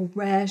sugars or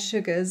rare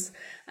sugars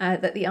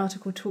that the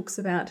article talks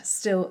about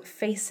still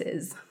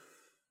faces.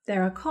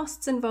 There are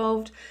costs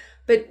involved,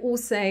 but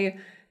also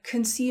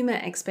consumer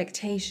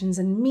expectations,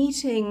 and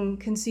meeting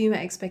consumer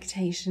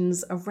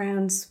expectations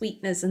around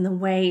sweetness and the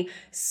way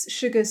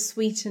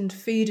sugar-sweetened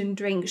food and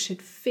drink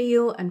should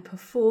feel and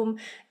perform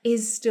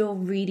is still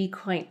really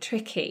quite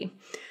tricky.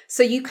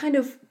 So you kind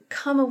of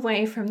come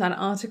away from that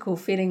article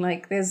feeling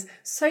like there's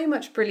so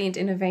much brilliant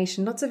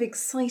innovation, lots of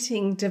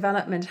exciting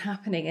development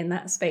happening in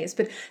that space,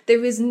 but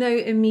there is no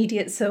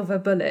immediate silver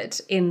bullet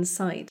in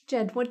sight.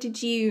 Jed, what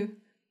did you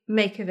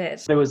make of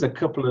it? There's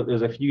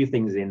a few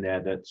things in there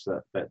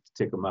that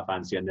tickled my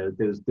fancy. And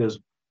there's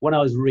when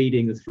I was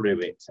reading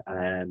through it,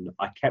 and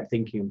I kept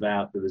thinking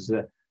about, there was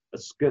a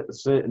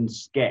certain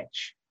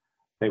sketch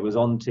that was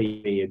on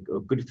TV a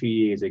good few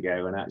years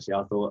ago, and actually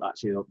I thought,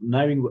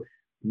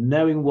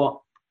 knowing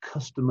what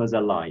customers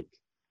are like,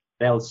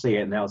 they'll see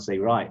it and they'll say,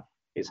 right,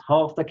 it's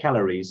half the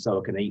calories, so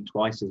I can eat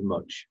twice as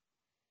much.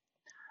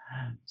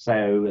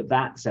 So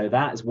that's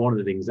one of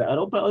the things.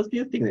 But the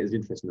other thing that is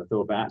interesting, I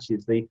thought about actually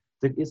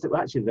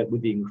that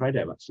with the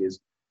Incredo actually is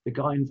the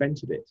guy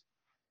invented it.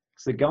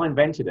 So the guy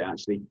invented it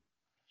actually.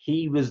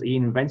 He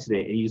invented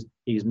it, and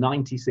he's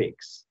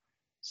 96.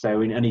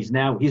 So and he's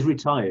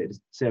retired.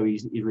 So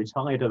he's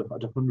retired at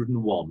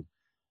 101.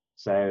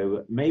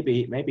 So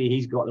maybe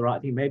he's got the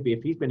right thing. Maybe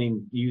if he's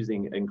been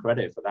using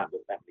Incredo for that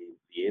many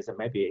years, and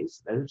maybe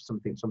there's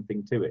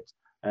something to it.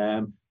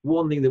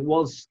 One thing that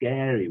was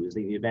scary was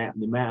thinking about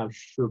the amount of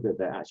sugar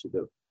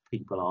that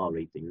people are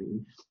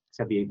eating.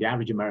 So the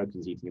average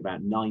American's eating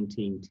about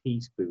 19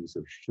 teaspoons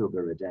of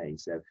sugar a day.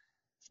 So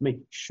for me,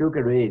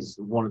 sugar is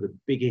one of the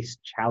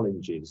biggest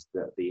challenges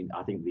that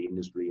I think the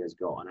industry has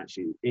got, and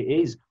actually it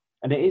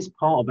is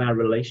part of our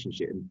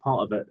relationship and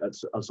part of it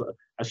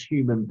as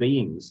human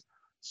beings.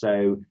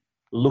 So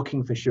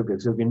looking for sugar,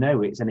 because we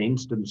know it's an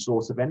instant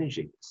source of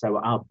energy. So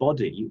our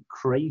body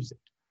craves it.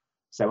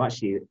 So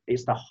actually,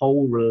 it's the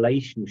whole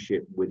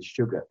relationship with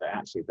sugar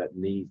that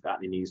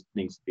needs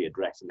to be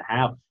addressed. And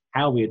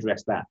how we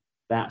address that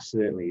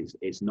certainly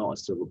it's not a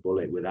silver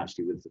bullet with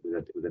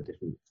a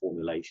different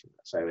formulation.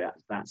 So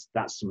that's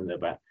something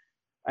about.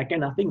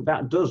 Again, I think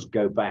that does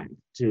go back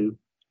to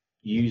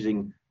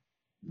using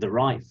the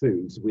right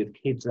foods with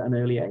kids at an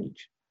early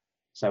age.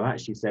 So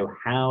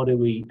how do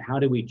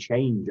we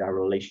change our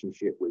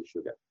relationship with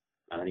sugar?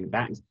 And I think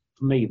that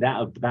for me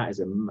that's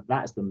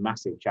the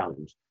massive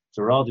challenge.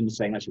 So rather than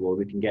saying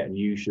we can get a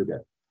new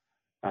sugar,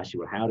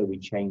 how do we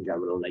change our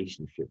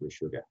relationship with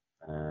sugar?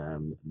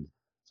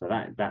 So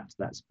that's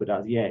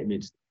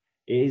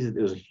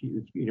there's a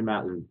huge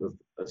amount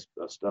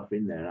of stuff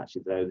in there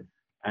actually though.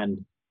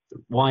 And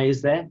why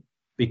is there?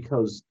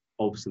 Because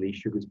obviously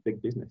sugar's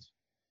big business.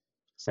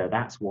 So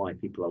that's why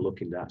people are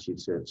looking to actually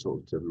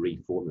to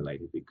reformulate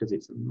it, because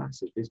it's a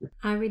massive business.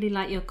 I really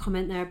like your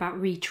comment there about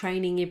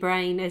retraining your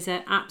brain as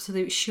an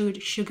absolute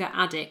sugar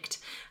addict.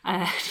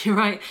 You're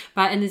right.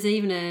 And there's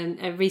even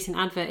a recent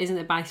advert, isn't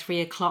it? By 3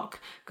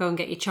 o'clock, go and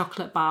get your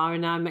chocolate bar.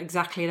 And I'm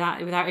exactly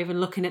that. Without even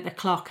looking at the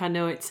clock, I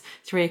know it's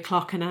 3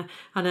 o'clock and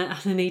I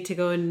need to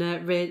go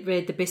and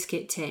raid the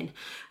biscuit tin.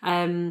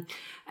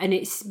 and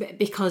it's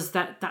because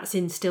that's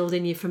instilled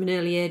in you from an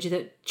early age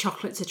that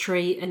chocolate's a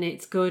treat and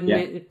it's good and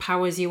it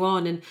powers you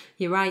on. And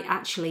you're right,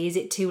 actually, is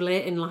it too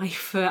late in life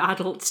for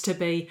adults to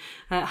be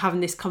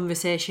having this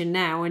conversation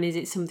now? And is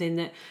it something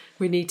that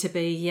we need to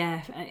be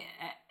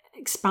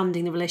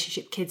expanding the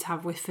relationship kids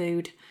have with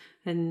food?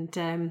 And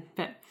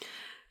but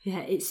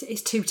yeah,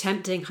 it's too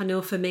tempting. I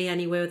know for me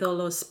anyway, with all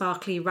those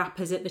sparkly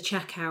wrappers at the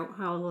checkout,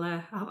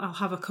 I'll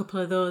have a couple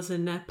of those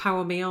and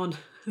power me on.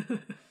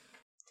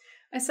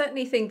 I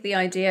certainly think the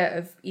idea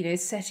of,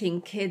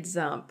 setting kids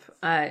up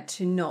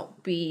to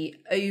not be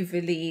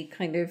overly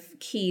kind of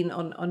keen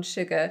on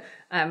sugar,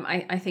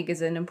 I think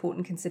is an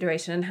important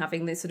consideration, and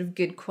having those sort of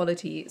good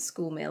quality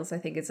school meals, I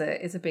think is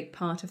a big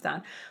part of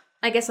that.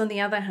 I guess on the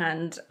other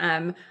hand,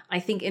 I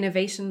think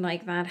innovation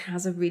like that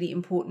has a really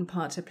important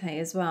part to play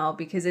as well,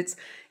 because it's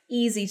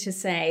easy to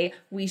say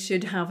we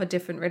should have a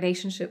different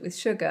relationship with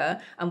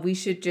sugar, and we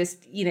should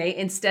just,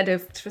 instead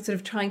of sort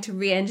of trying to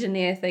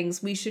re-engineer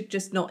things, we should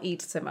just not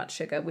eat so much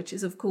sugar, which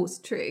is of course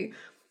true,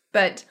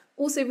 but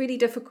also really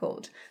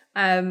difficult.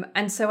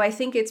 And so I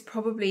think it's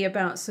probably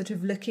about sort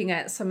of looking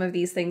at some of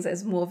these things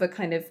as more of a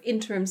kind of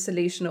interim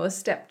solution or a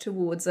step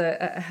towards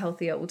a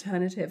healthier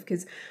alternative,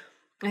 because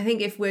I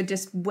think if we're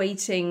just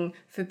waiting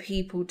for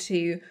people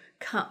to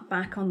cut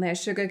back on their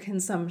sugar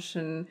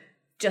consumption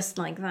just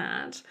like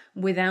that,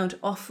 without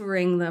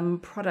offering them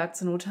products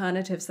and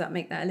alternatives that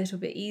make that a little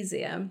bit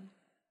easier,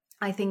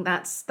 I think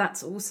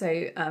that's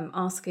also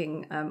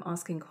asking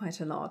quite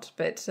a lot.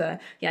 But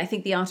I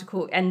think the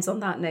article ends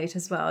on that note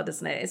as well,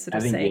 doesn't it? It's sort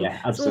of saying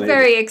it's all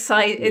very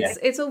exciting.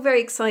 It's all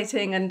very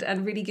exciting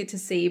and really good to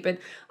see. But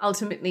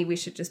ultimately, we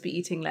should just be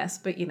eating less.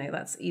 But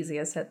that's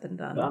easier said than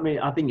done. I mean,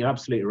 I think you're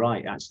absolutely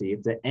right. Actually,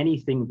 if there's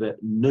anything that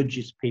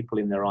nudges people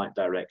in the right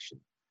direction,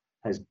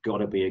 has got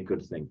to be a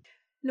good thing.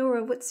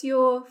 Laura, what's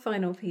your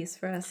final piece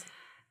for us?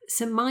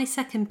 So my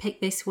second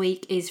pick this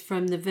week is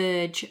from The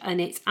Verge, and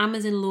it's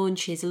Amazon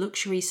launches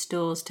luxury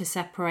stores to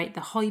separate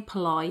the hoi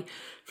polloi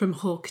from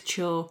haute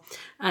couture.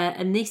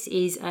 And this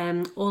is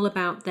all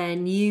about their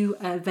new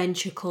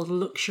venture called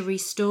Luxury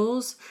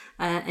Stores.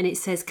 And it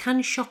says,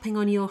 can shopping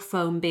on your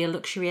phone be a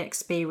luxury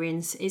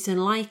experience? It's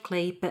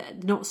unlikely,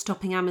 but not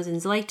stopping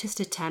Amazon's latest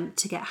attempt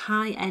to get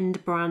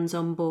high-end brands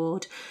on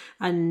board.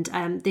 And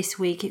this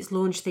week it's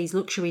launched these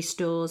luxury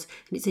stores,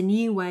 and it's a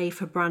new way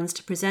for brands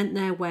to present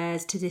their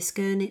wares to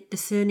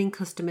discerning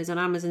customers on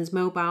Amazon's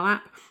mobile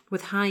app,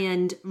 with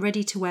high-end,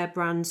 ready-to-wear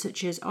brands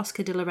such as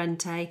Oscar de la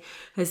Renta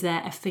as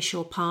their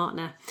official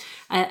partner.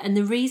 And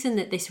the reason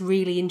that this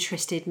really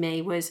interested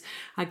me was,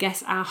 I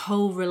guess, our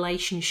whole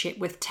relationship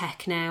with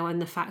tech now,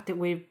 and the fact that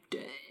we're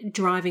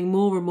driving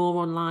more and more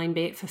online,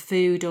 be it for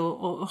food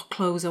or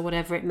clothes or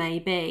whatever it may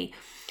be.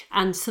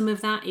 And some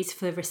of that is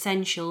for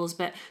essentials,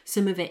 but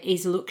some of it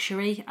is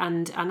luxury,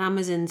 and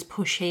Amazon's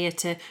push here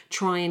to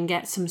try and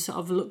get some sort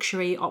of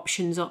luxury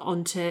options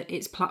onto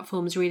its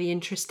platform is really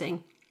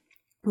interesting.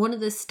 One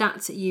of the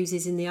stats it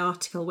uses in the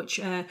article, which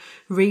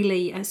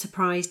really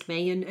surprised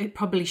me, and it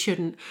probably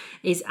shouldn't,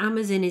 is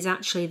Amazon is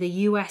actually the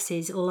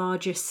US's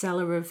largest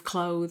seller of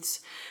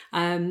clothes.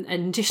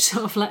 And just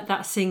sort of let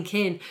that sink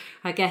in.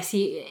 I guess,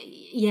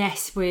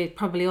 yes, we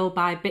probably all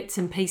buy bits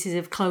and pieces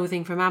of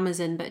clothing from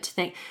Amazon, but to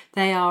think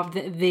they are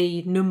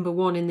the number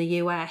one in the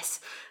US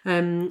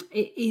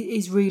it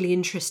is really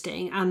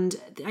interesting. And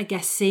I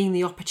guess seeing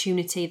the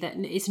opportunity that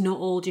it's not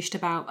all just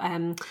about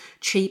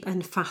cheap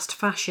and fast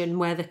fashion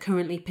where they're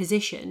currently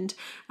positioned,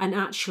 and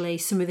actually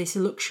some of this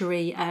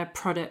luxury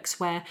products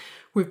where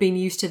we've been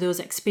used to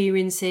those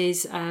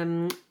experiences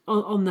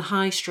on the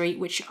high street,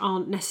 which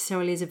aren't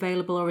necessarily as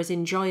available or as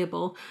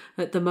enjoyable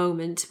at the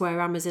moment,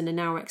 where Amazon are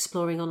now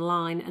exploring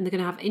online. And they're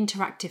going to have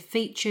interactive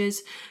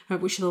features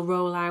which they'll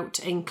roll out,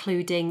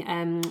 including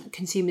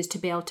consumers to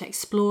be able to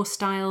explore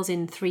styles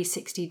in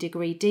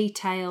 360-degree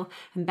detail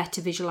and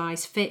better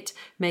visualise fit,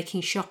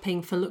 making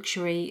shopping for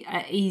luxury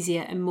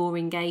easier and more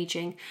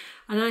engaging.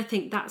 And I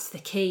think that's the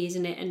key,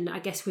 isn't it? And I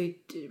guess we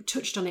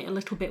touched on it a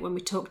little bit when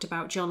we talked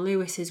about John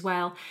Lewis as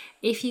well.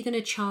 If you're going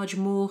to charge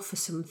more for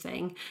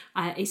something,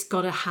 it's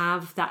got to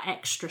have that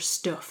extra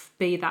stuff,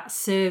 be that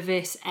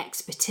service,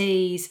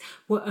 expertise,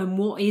 and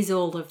what is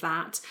all of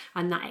that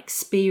and that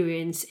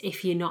experience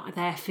if you're not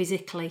there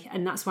physically.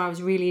 And that's why I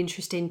was really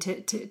interested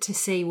to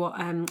see what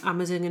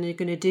Amazon are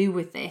going to do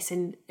with this,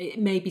 and it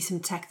may be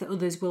some tech that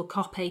others will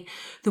copy.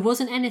 There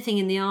wasn't anything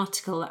in the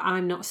article that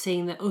I'm not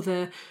seeing that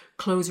other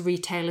clothes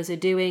retailers are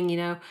doing.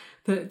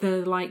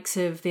 The likes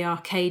of the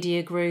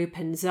Arcadia Group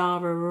and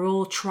Zara are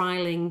all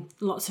trialling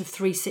lots of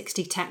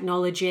 360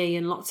 technology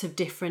and lots of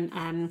different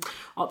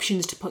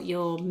options to put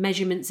your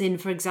measurements in,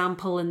 for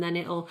example, and then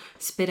it'll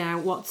spit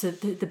out what's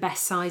the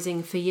best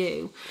sizing for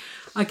you.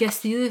 I guess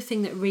the other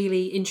thing that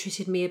really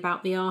interested me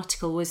about the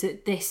article was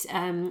that this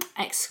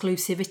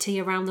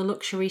exclusivity around the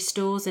luxury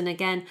stores. And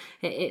again,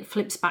 it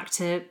flips back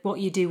to what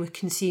you do with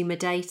consumer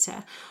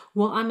data.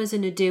 What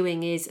Amazon are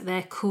doing is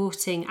they're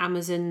courting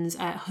Amazon's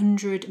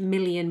 100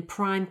 million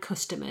Prime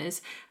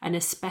customers and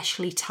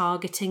especially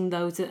targeting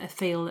those that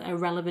feel are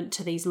relevant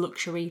to these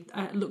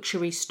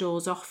luxury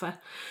stores offer.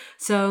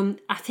 So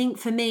I think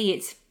for me,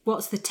 it's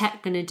what's the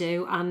tech going to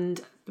do?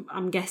 And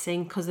I'm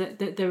guessing, because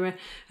they're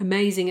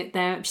amazing at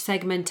their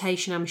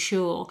segmentation, I'm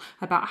sure,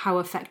 about how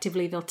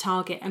effectively they'll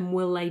target, and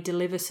will they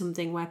deliver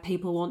something where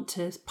people want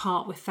to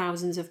part with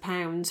thousands of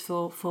pounds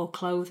for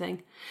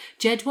clothing.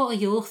 Jed, what are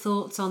your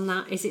thoughts on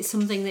that? Is it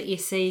something that you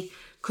see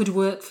could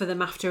work for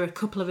them after a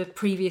couple of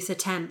previous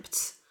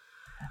attempts?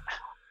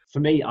 For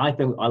me, I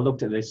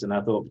looked at this and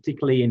I thought,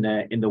 particularly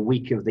in the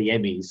week of the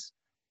Emmys,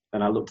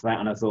 and I looked at that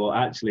and I thought,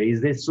 actually,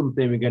 is this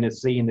something we're going to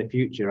see in the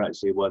future,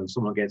 actually, when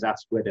someone gets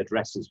asked where their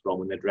dress is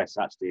from, and their dress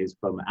actually is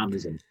from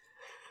Amazon?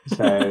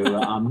 So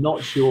I'm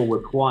not sure we're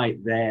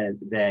quite there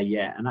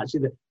yet. And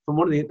actually, from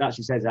what it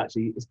actually says,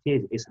 actually,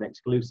 it's an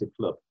exclusive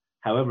club.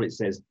 However, it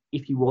says,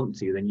 if you want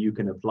to, then you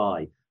can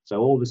apply. So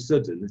all of a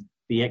sudden,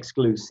 the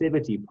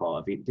exclusivity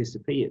part of it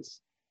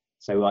disappears.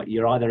 So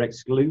you're either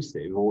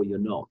exclusive or you're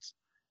not.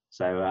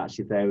 So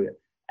actually, though,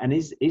 and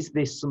is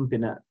this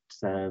something that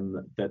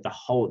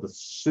the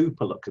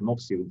super luxury,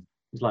 obviously,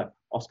 it's like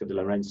Oscar de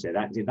la Renta said,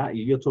 that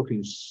you're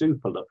talking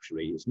super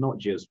luxury. It's not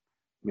just,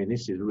 I mean,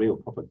 this is real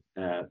proper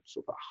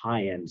sort of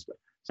high end stuff.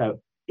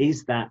 So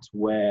is that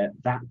where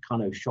that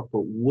kind of shopper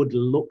would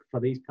look for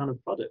these kind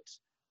of products?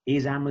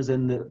 Is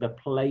Amazon the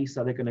place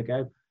that they're going to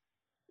go?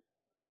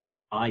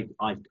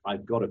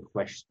 I've got a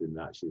question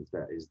actually.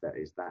 Is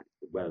that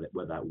where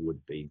that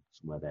would be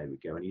somewhere? There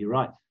we go. And you're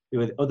right.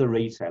 With other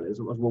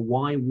retailers, well,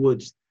 why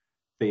would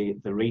the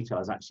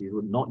retailers actually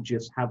would not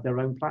just have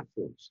their own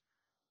platforms?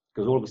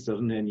 Because all of a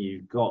sudden, then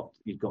you've got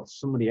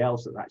somebody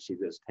else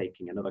that's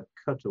taking another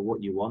cut of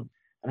what you want,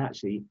 and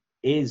actually,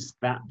 is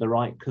that the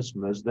right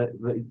customers that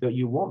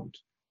you want?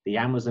 The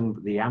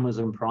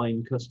Amazon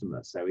Prime customer.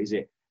 So is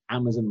it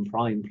Amazon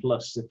Prime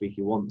Plus if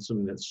you want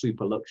something that's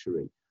super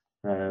luxury?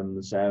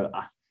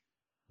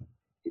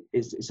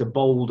 It's a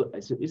bold.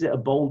 Is it a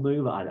bold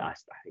move? I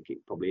think it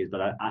probably is,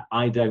 but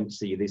I don't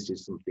see this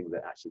as something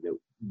that actually that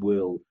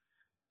will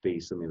be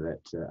something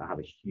that have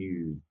a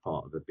huge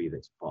part of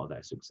part of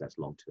their success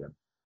long term.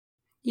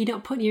 You're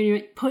not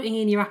putting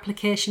in your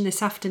application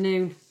this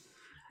afternoon.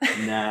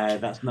 No,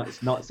 that's not.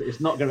 It's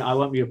not going. I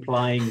won't be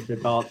applying to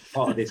part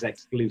of this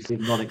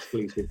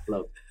non-exclusive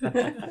club.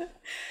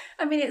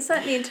 I mean, it's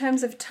certainly in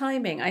terms of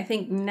timing. I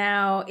think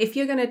now, if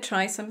you're going to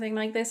try something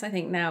like this, I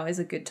think now is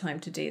a good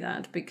time to do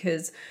that,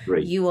 because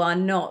you are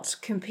not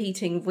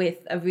competing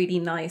with a really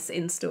nice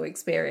in-store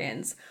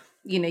experience.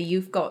 You know,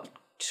 you've got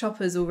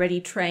shoppers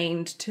already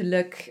trained to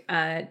look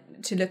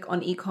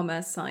on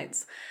e-commerce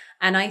sites,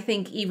 and I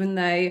think even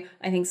though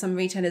I think some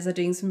retailers are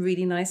doing some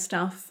really nice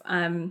stuff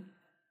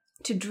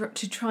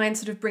to try and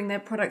sort of bring their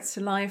products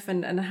to life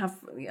and have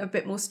a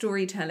bit more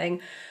storytelling.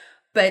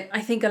 But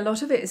I think a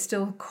lot of it is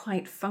still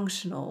quite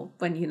functional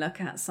when you look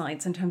at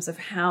sites in terms of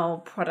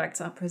how products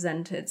are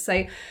presented.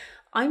 So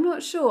I'm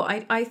not sure.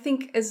 I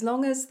think as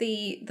long as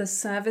the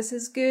service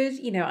is good,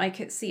 you know, I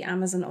could see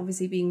Amazon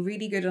obviously being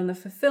really good on the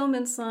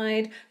fulfillment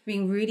side,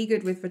 being really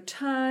good with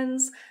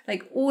returns,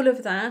 like all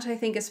of that. I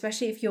think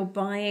especially if you're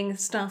buying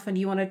stuff and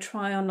you want to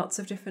try on lots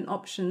of different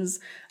options,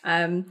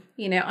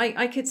 you know,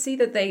 I could see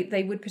that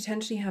they would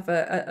potentially have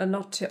a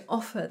lot to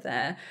offer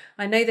there.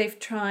 I know they've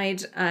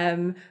tried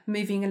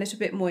moving a little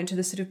bit more into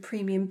the sort of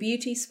premium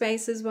beauty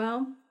space as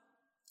well.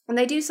 And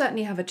they do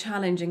certainly have a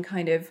challenge in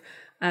kind of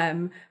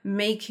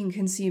making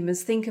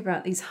consumers think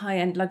about these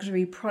high-end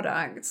luxury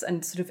products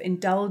and sort of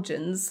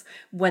indulgence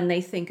when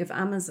they think of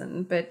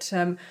Amazon. But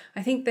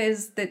I think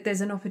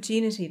there's an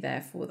opportunity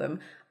there for them.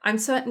 I'm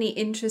certainly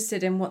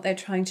interested in what they're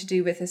trying to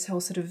do with this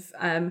whole sort of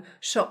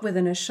shop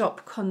within a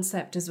shop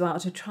concept as well,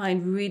 to try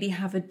and really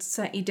have a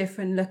slightly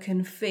different look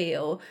and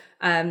feel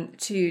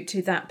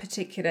to that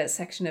particular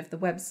section of the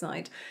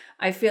website.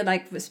 I feel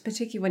like,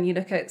 particularly when you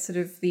look at sort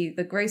of the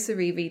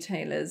grocery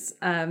retailers'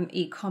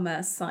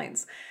 e-commerce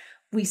sites,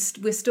 we're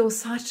still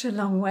such a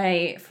long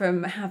way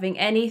from having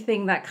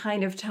anything that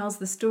kind of tells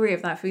the story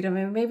of that food. I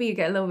mean, maybe you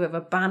get a little bit of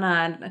a banner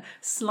and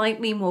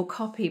slightly more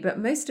copy, but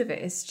most of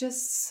it is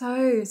just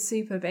so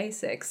super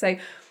basic. So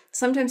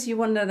sometimes you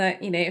wonder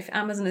that, you know, if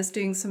Amazon is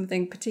doing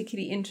something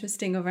particularly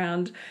interesting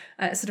around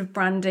sort of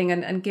branding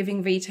and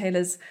giving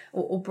retailers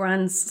or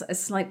brands a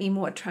slightly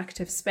more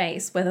attractive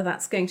space, whether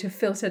that's going to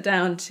filter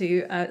down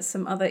to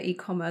some other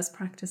e-commerce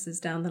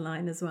practices down the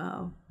line as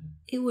well.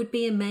 It would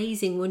be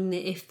amazing, wouldn't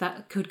it, if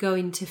that could go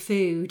into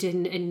food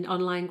and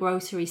online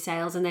grocery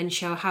sales, and then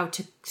show how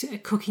to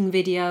cooking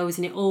videos,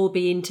 and it all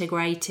be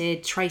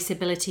integrated,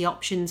 traceability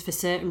options for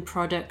certain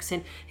products,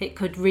 and it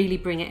could really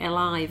bring it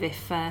alive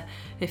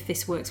if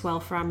this works well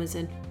for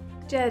Amazon.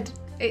 Jed,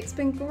 it's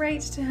been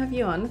great to have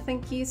you on.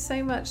 Thank you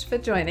so much for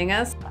joining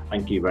us.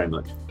 Thank you very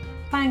much.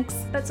 Thanks.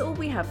 That's all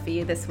we have for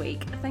you this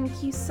week.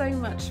 Thank you so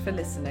much for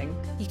listening.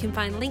 You can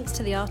find links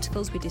to the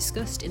articles we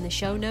discussed in the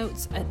show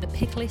notes at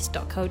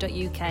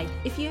thepicklist.co.uk.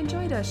 If you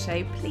enjoyed our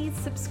show, please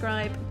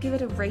subscribe, give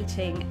it a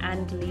rating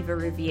and leave a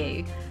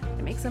review.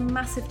 It makes a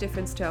massive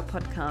difference to our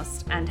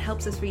podcast and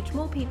helps us reach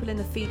more people in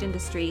the food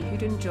industry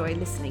who'd enjoy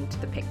listening to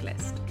The Pick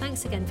List.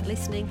 Thanks again for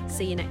listening.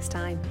 See you next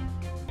time.